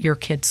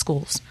kids'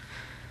 schools.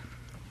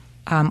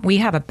 We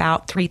have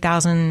about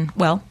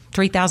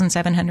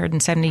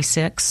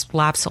 3,776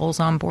 live souls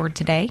on board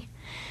today.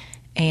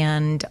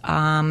 And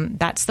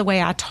that's the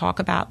way I talk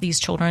about these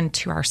children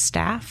to our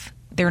staff.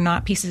 They're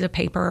not pieces of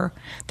paper.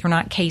 They're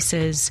not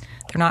cases.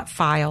 They're not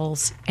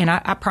files. And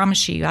I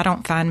promise you, I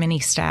don't find many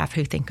staff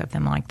who think of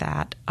them like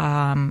that.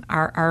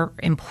 Our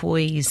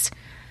employees,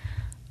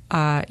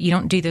 you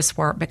don't do this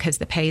work because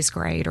the pay is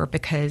great or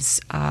because,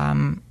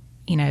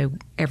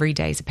 every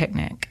day's a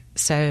picnic.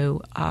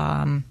 So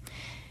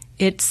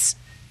it's,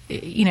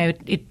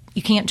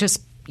 you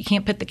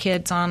can't put the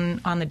kids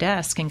on the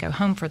desk and go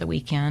home for the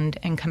weekend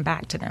and come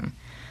back to them.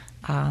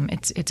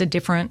 It's a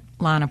different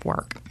line of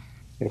work.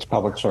 It's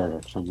public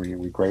service, and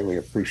we greatly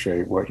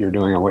appreciate what you're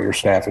doing and what your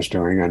staff is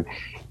doing. And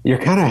you're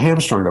kind of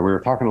hamstrung, though. We were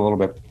talking a little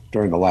bit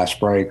during the last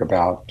break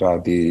about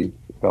the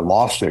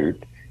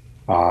lawsuit,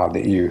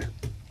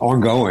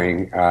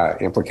 ongoing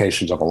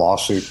implications of a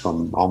lawsuit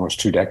from almost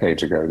 2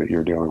 decades ago that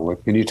you're dealing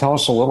with. Can you tell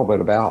us a little bit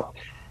about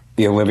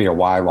the Olivia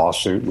Y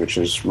lawsuit, which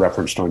is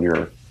referenced on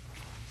your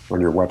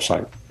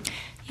website?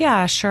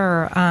 Yeah,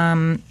 sure.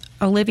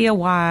 Olivia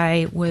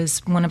Y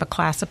was one of a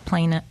class of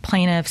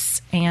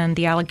plaintiffs, and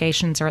the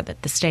allegations are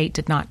that the state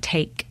did not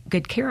take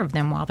good care of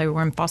them while they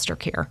were in foster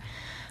care.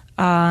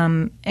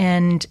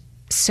 And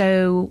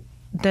so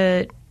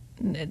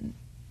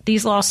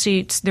these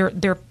lawsuits, there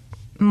are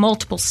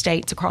multiple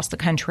states across the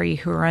country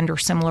who are under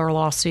similar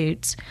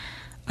lawsuits.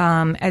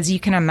 As you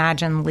can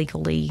imagine,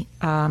 legally,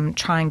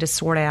 trying to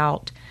sort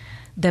out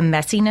the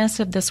messiness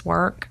of this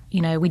work.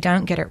 We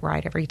don't get it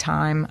right every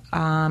time.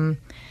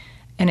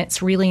 And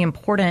it's really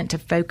important to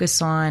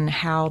focus on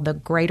how the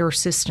greater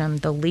system,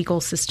 the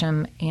legal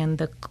system, and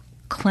the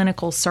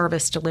clinical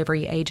service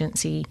delivery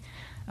agency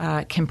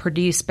can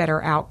produce better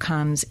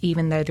outcomes,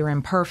 even though they're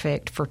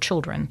imperfect, for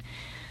children.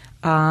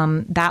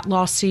 That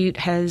lawsuit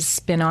has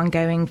been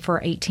ongoing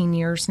for 18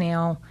 years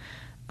now.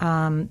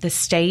 The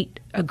state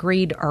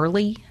agreed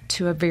early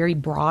to a very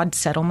broad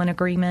settlement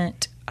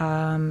agreement.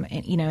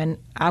 And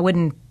I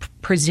wouldn't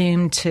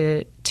presume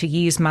to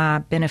use my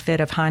benefit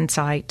of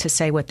hindsight to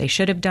say what they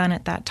should have done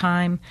at that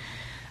time.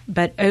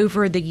 But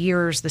over the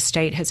years, the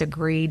state has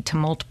agreed to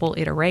multiple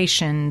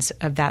iterations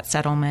of that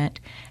settlement,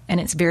 and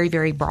it's very,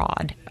 very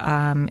broad.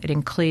 It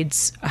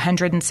includes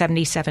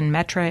 177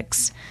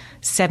 metrics,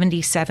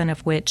 77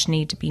 of which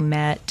need to be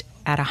met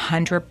at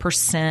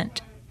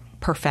 100%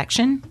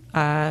 perfection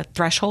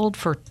threshold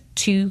for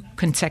 2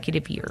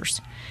 consecutive years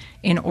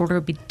in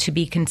order to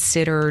be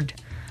considered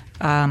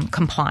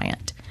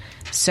compliant.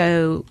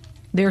 So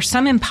there's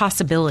some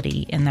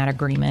impossibility in that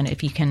agreement,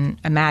 if you can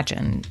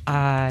imagine.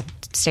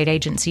 State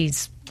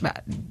agencies,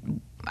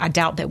 I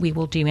doubt that we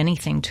will do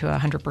anything to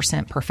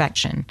 100%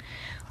 perfection.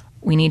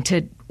 We need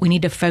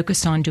to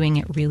focus on doing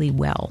it really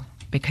well,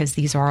 because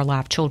these are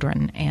live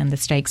children and the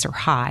stakes are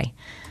high.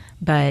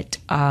 But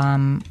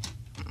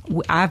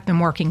I've been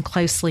working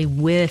closely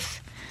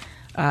with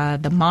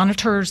the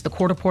monitors, the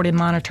court-appointed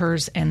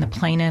monitors, and the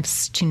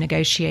plaintiffs to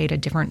negotiate a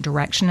different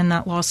direction in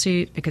that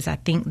lawsuit, because I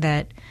think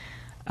that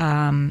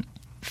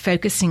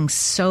focusing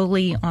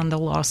solely on the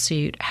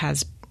lawsuit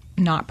has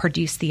not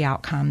produced the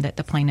outcome that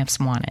the plaintiffs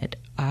wanted.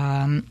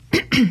 And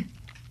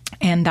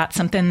that's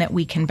something that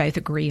we can both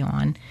agree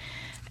on.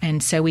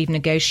 And so we've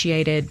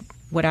negotiated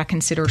what I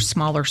consider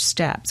smaller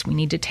steps. We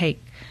need to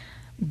take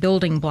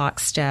building block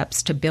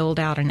steps to build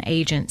out an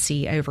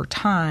agency over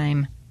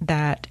time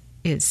that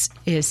is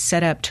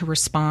set up to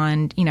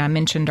respond. I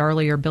mentioned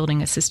earlier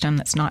building a system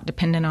that's not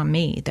dependent on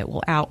me, that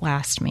will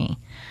outlast me,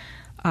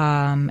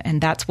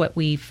 and that's what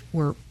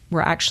we're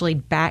actually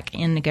back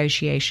in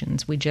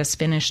negotiations. We just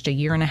finished a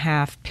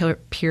 1.5 year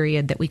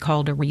period that we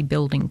called a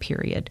rebuilding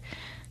period,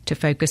 to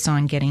focus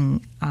on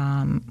getting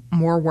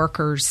more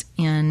workers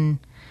in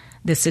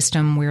the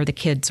system where the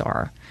kids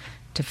are,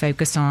 to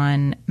focus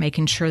on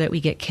making sure that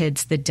we get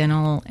kids the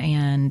dental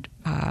and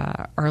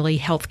early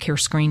health care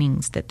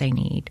screenings that they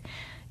need.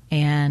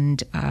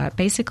 And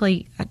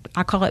basically,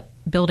 I call it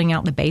building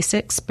out the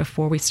basics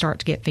before we start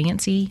to get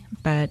fancy.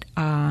 But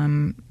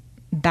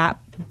that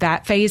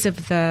phase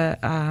of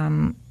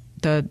the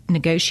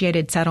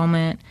negotiated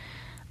settlement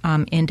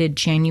ended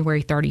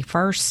January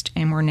 31st,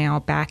 and we're now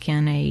back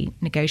in a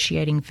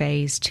negotiating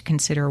phase to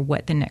consider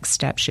what the next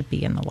step should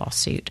be in the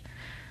lawsuit.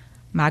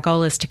 My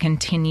goal is to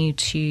continue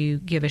to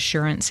give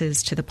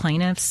assurances to the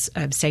plaintiffs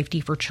of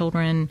safety for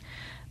children,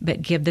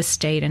 but give the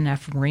state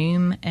enough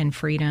room and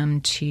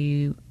freedom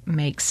to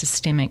make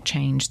systemic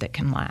change that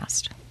can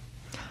last.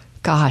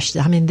 Gosh,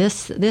 I mean,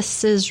 this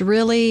is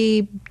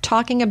really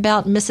talking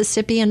about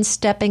Mississippians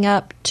stepping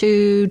up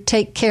to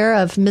take care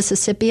of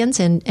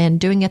Mississippians and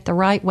doing it the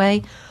right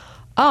way.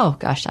 Oh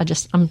gosh,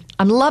 I'm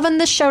loving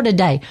this show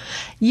today.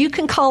 You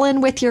can call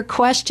in with your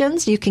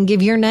questions. You can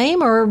give your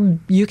name, or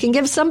you can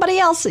give somebody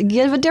else,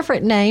 give a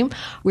different name.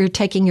 We're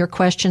taking your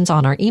questions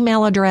on our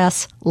email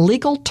address,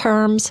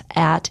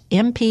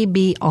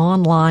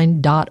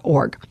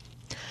 legalterms@mpbonline.org.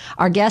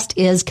 Our guest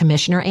is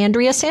Commissioner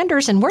Andrea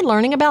Sanders, and we're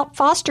learning about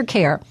foster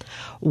care.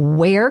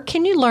 Where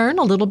can you learn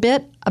a little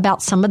bit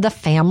about some of the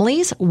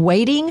families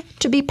waiting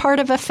to be part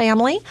of a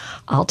family?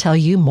 I'll tell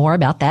you more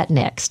about that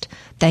next.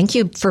 Thank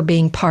you for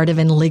being part of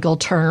In Legal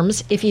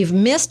Terms. If you've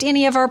missed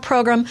any of our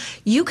program,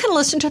 you can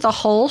listen to the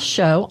whole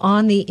show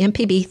on the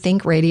MPB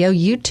Think Radio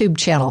YouTube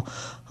channel.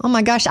 Oh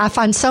my gosh, I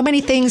find so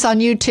many things on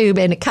YouTube,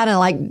 and it kind of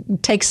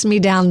like takes me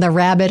down the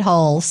rabbit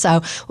hole.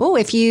 So,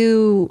 if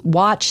you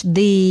want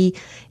to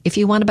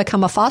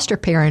become a foster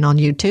parent on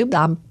YouTube,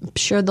 I'm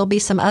sure there'll be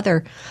some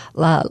other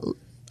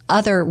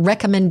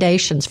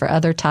recommendations for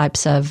other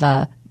types of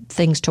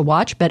things to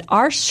watch. But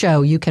our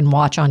show you can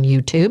watch on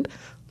YouTube,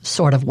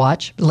 sort of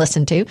watch,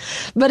 listen to.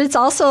 But it's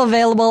also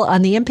available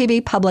on the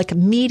MPB Public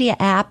Media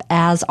app,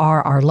 as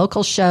are our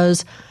local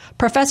shows.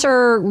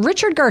 Professor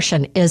Richard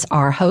Gershon is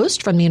our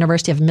host from the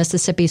University of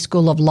Mississippi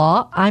School of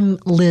Law. I'm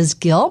Liz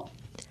Gill.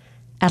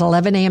 At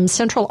 11 a.m.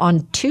 Central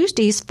on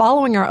Tuesdays,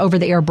 following our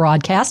over-the-air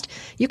broadcast,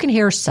 you can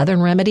hear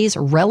Southern Remedies,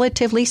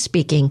 Relatively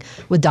Speaking,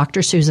 with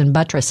Dr. Susan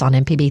Buttress on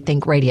MPB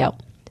Think Radio.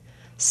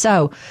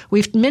 So,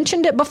 we've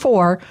mentioned it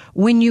before,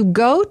 when you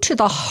go to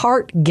the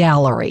Heart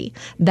Gallery,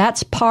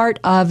 that's part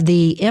of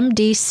the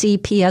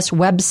MDCPS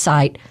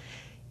website,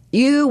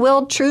 you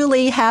will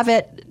truly have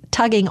it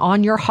tugging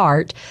on your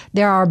heart.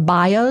 There are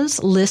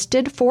bios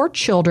listed for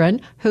children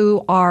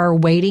who are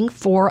waiting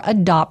for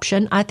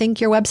adoption. I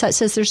think your website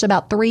says there's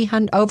about between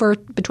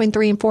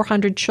 300 and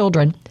 400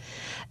 children.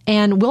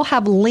 And we'll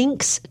have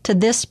links to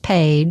this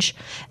page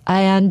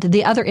and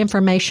the other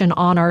information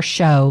on our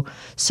show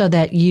so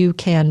that you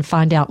can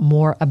find out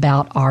more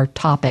about our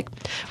topic.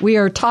 We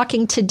are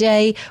talking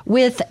today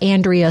with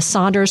Andrea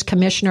Sanders,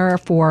 Commissioner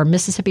for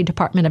Mississippi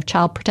Department of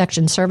Child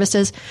Protection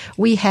Services.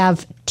 We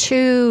have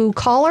 2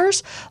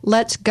 callers.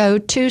 Let's go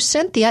to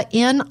Cynthia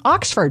in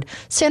Oxford.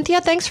 Cynthia,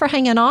 thanks for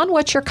hanging on.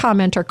 What's your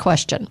comment or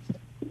question?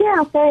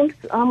 Yeah, thanks.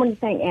 I want to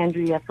thank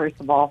Andrea,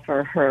 first of all,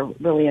 for her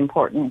really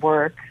important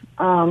work.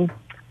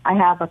 I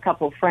have a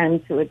couple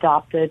friends who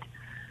adopted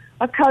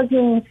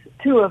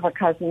 2 of a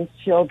cousin's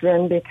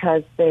children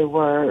because they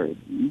were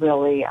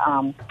really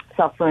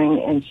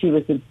suffering, and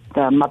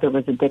the mother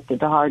was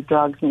addicted to hard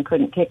drugs and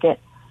couldn't kick it.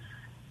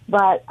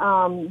 But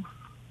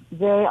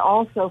they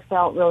also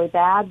felt really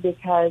bad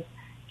because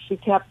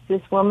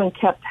this woman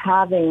kept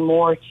having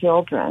more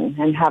children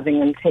and having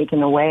them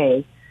taken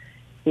away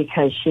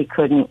because she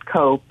couldn't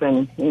cope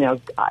and,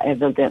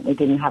 evidently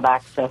didn't have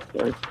access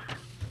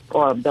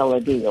or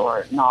ability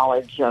or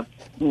knowledge of,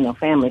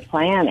 family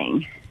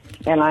planning.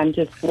 And I'm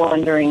just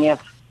wondering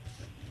if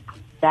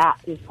that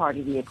is part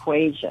of the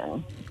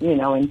equation,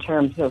 in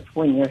terms of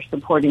when you're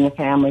supporting the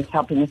families,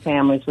 helping the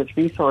families with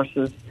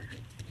resources.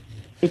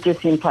 It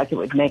just seems like it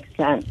would make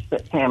sense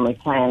that family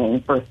planning,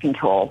 birth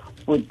control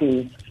would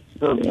be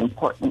really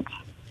important.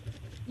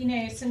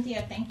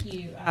 Cynthia, thank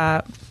you.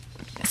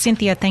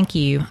 Thank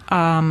you,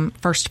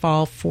 first of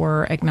all,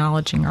 for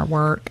acknowledging our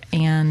work.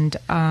 And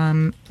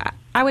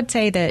I would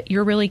say that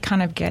you're really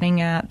kind of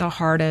getting at the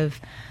heart of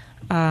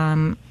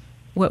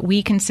what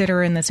we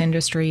consider in this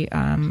industry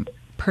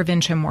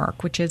prevention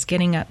work, which is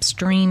getting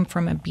upstream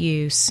from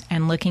abuse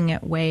and looking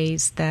at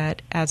ways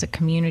that as a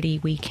community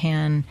we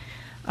can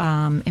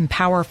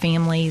empower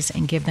families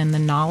and give them the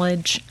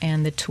knowledge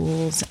and the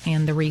tools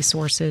and the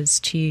resources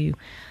to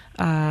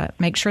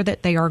make sure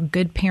that they are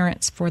good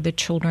parents for the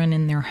children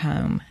in their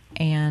home.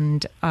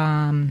 And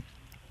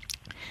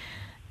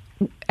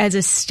as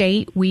a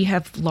state, we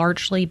have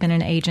largely been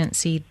an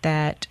agency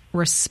that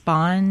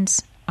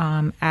responds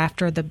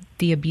after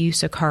the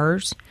abuse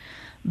occurs.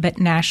 But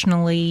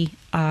nationally,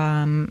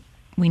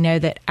 we know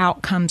that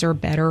outcomes are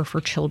better for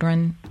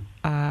children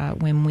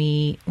when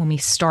we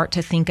start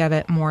to think of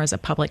it more as a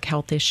public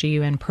health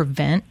issue and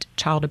prevent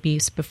child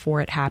abuse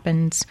before it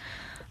happens.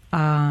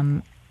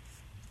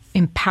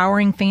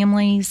 Empowering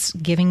families,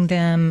 giving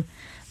them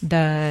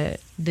the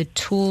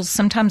tools.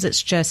 Sometimes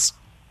it's just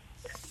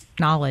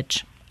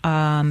knowledge,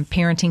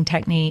 parenting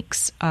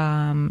techniques,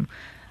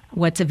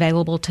 what's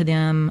available to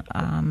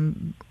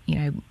them,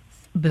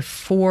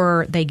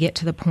 before they get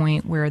to the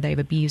point where they've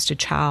abused a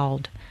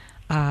child.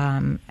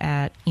 Once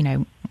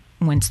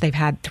they've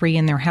had 3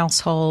 in their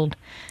household.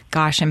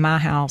 Gosh, in my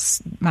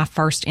house, my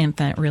first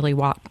infant really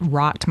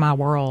rocked my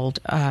world.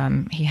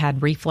 He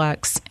had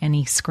reflux, and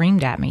he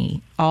screamed at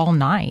me all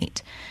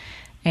night.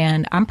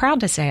 And I'm proud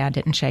to say I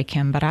didn't shake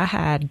him, but I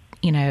had,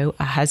 a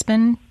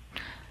husband,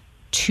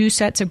 2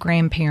 sets of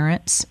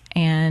grandparents,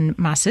 and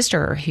my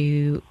sister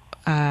who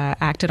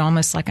acted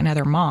almost like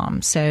another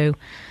mom. So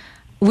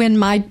when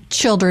my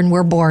children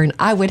were born,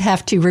 I would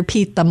have to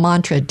repeat the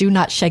mantra, do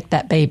not shake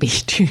that baby.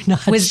 Do not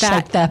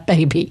shake that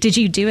baby. Did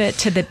you do it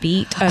to the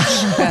beat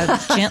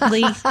of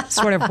gently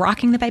sort of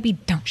rocking the baby?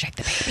 Don't shake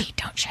the baby.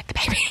 Don't shake the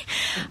baby.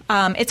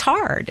 It's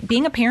hard.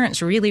 Being a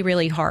parent's really,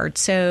 really hard.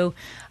 So,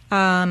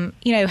 helping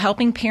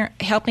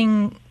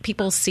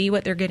people see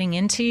what they're getting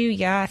into,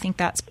 yeah, I think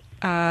that's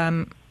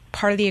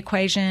part of the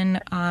equation.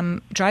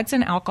 Drugs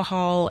and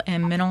alcohol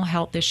and mental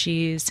health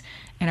issues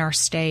in our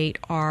state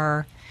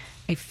are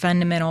a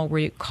fundamental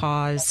root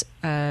cause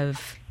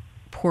of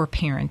poor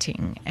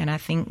parenting. And I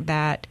think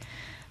that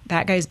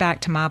goes back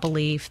to my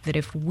belief that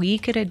if we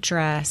could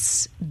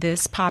address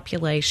this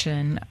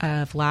population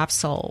of live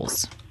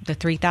souls, the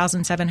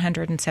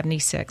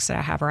 3,776 that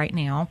I have right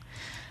now,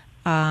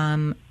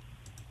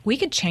 we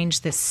could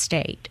change this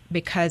state,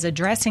 because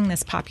addressing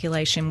this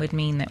population would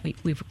mean that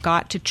we've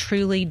got to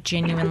truly,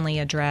 genuinely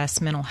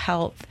address mental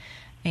health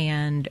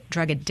and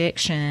drug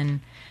addiction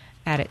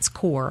at its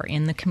core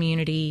in the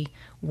community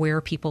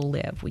where people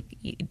live.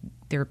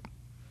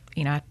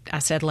 I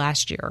said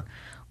last year,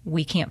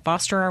 we can't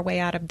foster our way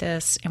out of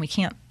this, and we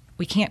can't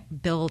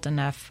build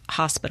enough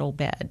hospital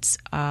beds.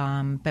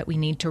 But we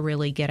need to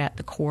really get at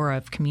the core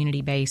of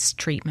community-based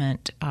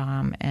treatment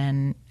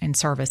and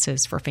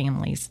services for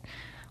families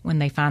when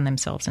they find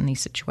themselves in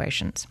these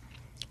situations.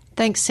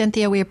 Thanks,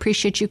 Cynthia. We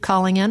appreciate you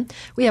calling in.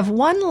 We have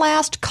one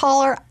last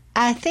caller.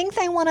 I think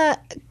they want to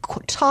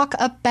talk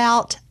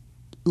about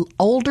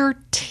older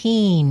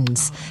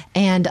teens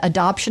and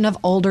adoption of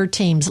older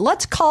teens.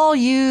 Let's call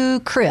you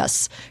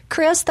Chris.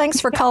 Chris,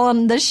 thanks for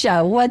calling the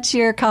show. What's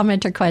your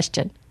comment or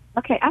question?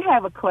 Okay, I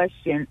have a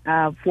question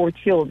for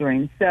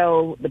children.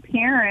 So the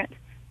parent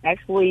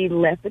actually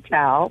left the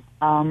child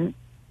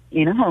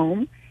in a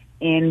home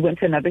and went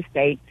to another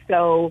state.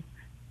 So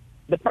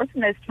the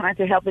person that's trying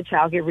to help the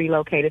child get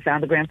relocated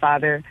found the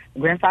grandfather. The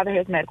grandfather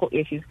has medical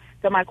issues.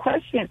 So my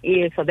question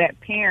is for that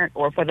parent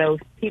or for those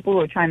people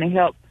who are trying to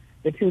help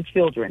the 2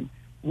 children.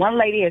 One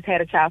lady has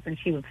had a child since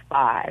she was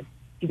 5.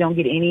 She don't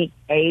get any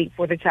aid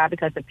for the child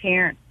because the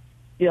parent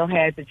still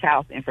has the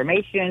child's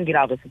information, get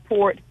all the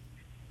support.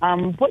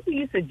 What do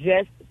you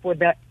suggest for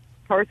that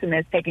person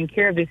that's taking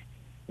care of this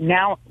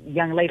now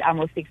young lady,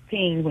 almost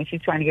 16, when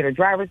she's trying to get her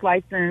driver's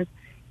license,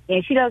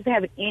 and she doesn't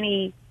have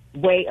any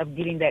way of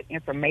getting that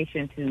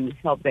information to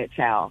help that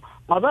child,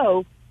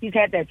 although she's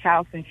had that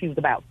child since she was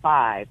about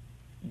 5.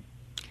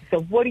 So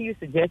what are you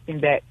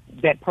suggesting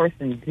that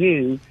person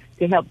do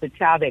to help the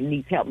child that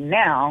needs help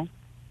now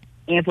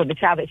and for the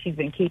child that she's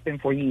been keeping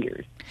for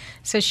years?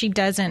 So she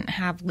doesn't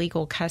have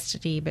legal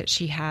custody, but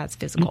she has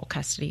physical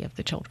custody of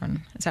the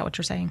children. Is that what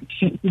you're saying?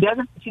 She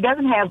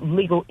doesn't have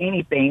legal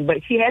anything,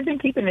 but she has been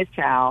keeping this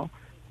child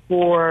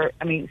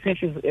since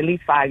she was at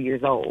least 5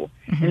 years old.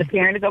 Mm-hmm. And the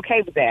parent is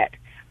okay with that.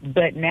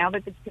 But now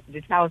that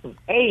the child is of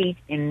age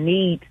and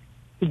needs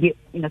to get,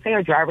 say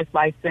her driver's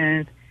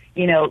license,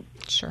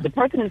 sure, the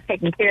person who's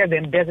taking care of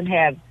them doesn't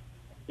have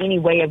any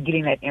way of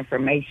getting that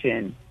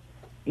information,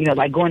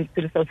 like going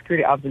to the Social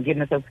Security office and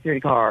getting a Social Security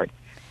card,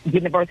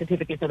 getting a birth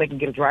certificate so they can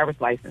get a driver's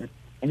license.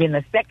 And then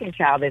the second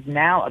child is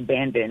now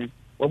abandoned.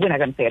 Well, we're not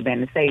going to say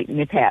abandoned, say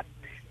mishap.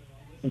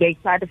 They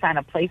tried to find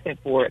a placement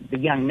for the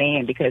young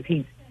man because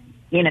he's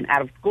in and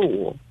out of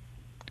school.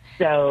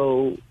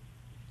 So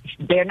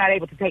they're not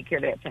able to take care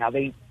of that child.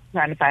 They're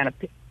trying to find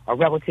a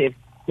relative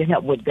to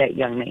help with that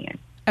young man.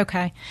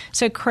 Okay.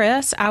 So,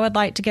 Chris, I would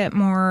like to get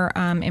more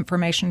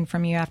information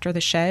from you after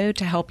the show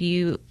to help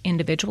you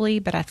individually,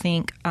 but I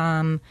think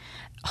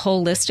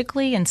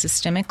holistically and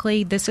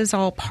systemically, this is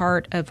all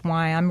part of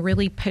why I'm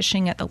really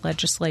pushing at the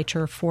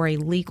legislature for a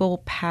legal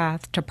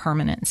path to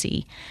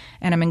permanency.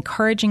 And I'm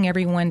encouraging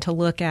everyone to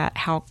look at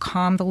how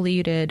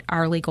convoluted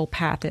our legal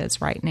path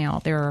is right now.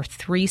 There are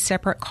 3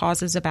 separate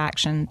causes of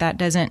action. That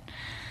doesn't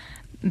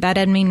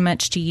mean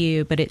much to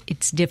you, but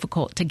it's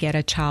difficult to get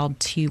a child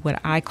to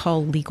what I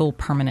call legal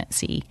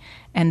permanency.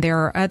 And there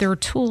are other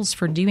tools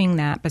for doing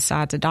that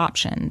besides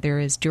adoption. There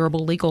is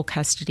durable legal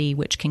custody,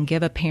 which can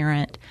give a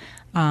parent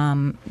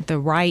the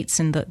rights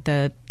and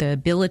the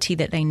ability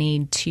that they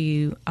need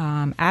to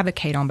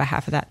advocate on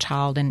behalf of that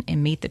child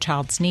and meet the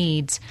child's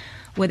needs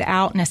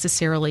without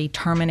necessarily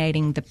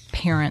terminating the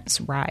parent's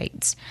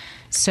rights.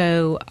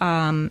 So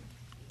I'd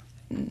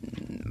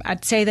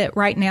say that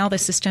right now the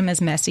system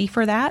is messy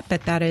for that,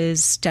 but that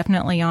is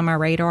definitely on my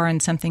radar and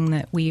something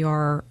that we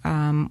are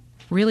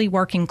really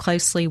working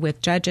closely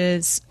with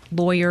judges,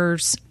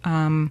 lawyers,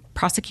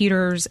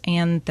 prosecutors,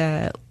 and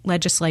the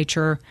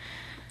legislature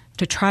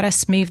to try to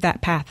smooth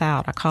that path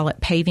out. I call it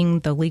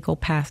paving the legal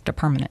path to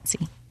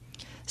permanency.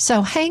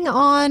 So hang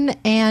on,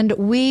 and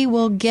we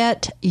will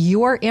get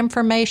your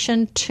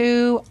information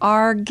to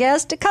our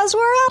guest because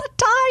we're out of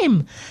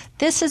time.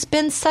 This has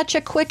been such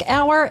a quick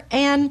hour,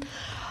 and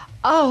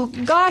oh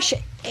gosh,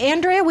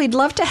 Andrea, we'd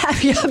love to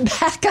have you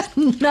back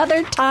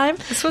another time.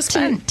 This was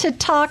fun. To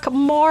talk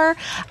more.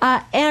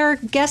 Our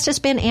guest has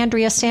been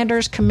Andrea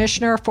Sanders,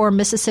 Commissioner for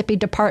Mississippi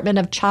Department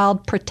of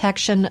Child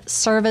Protection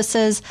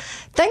Services.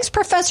 Thanks,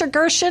 Professor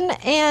Gershon,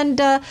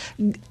 and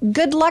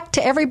good luck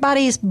to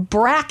everybody's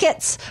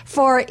brackets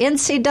for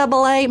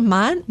NCAA.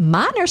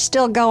 Mine are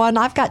still going.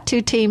 I've got 2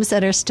 teams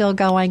that are still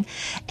going.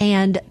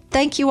 And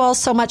thank you all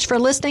so much for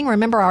listening.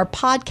 Remember, our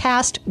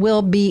podcast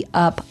will be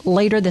up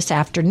later this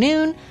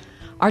afternoon.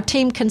 Our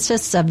team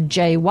consists of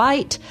Jay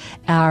White.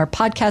 Our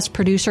podcast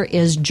producer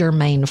is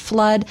Jermaine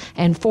Flood.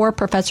 And for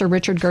Professor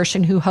Richard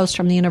Gershon, who hosts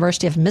from the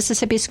University of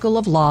Mississippi School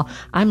of Law,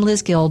 I'm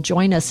Liz Gill.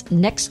 Join us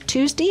next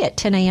Tuesday at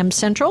 10 a.m.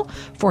 Central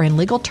for In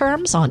Legal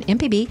Terms on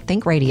MPB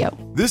Think Radio.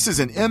 This is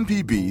an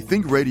MPB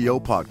Think Radio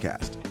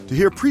podcast. To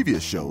hear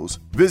previous shows,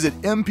 visit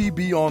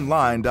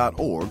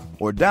mpbonline.org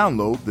or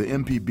download the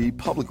MPB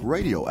Public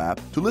Radio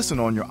app to listen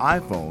on your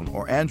iPhone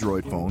or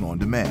Android phone on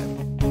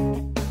demand.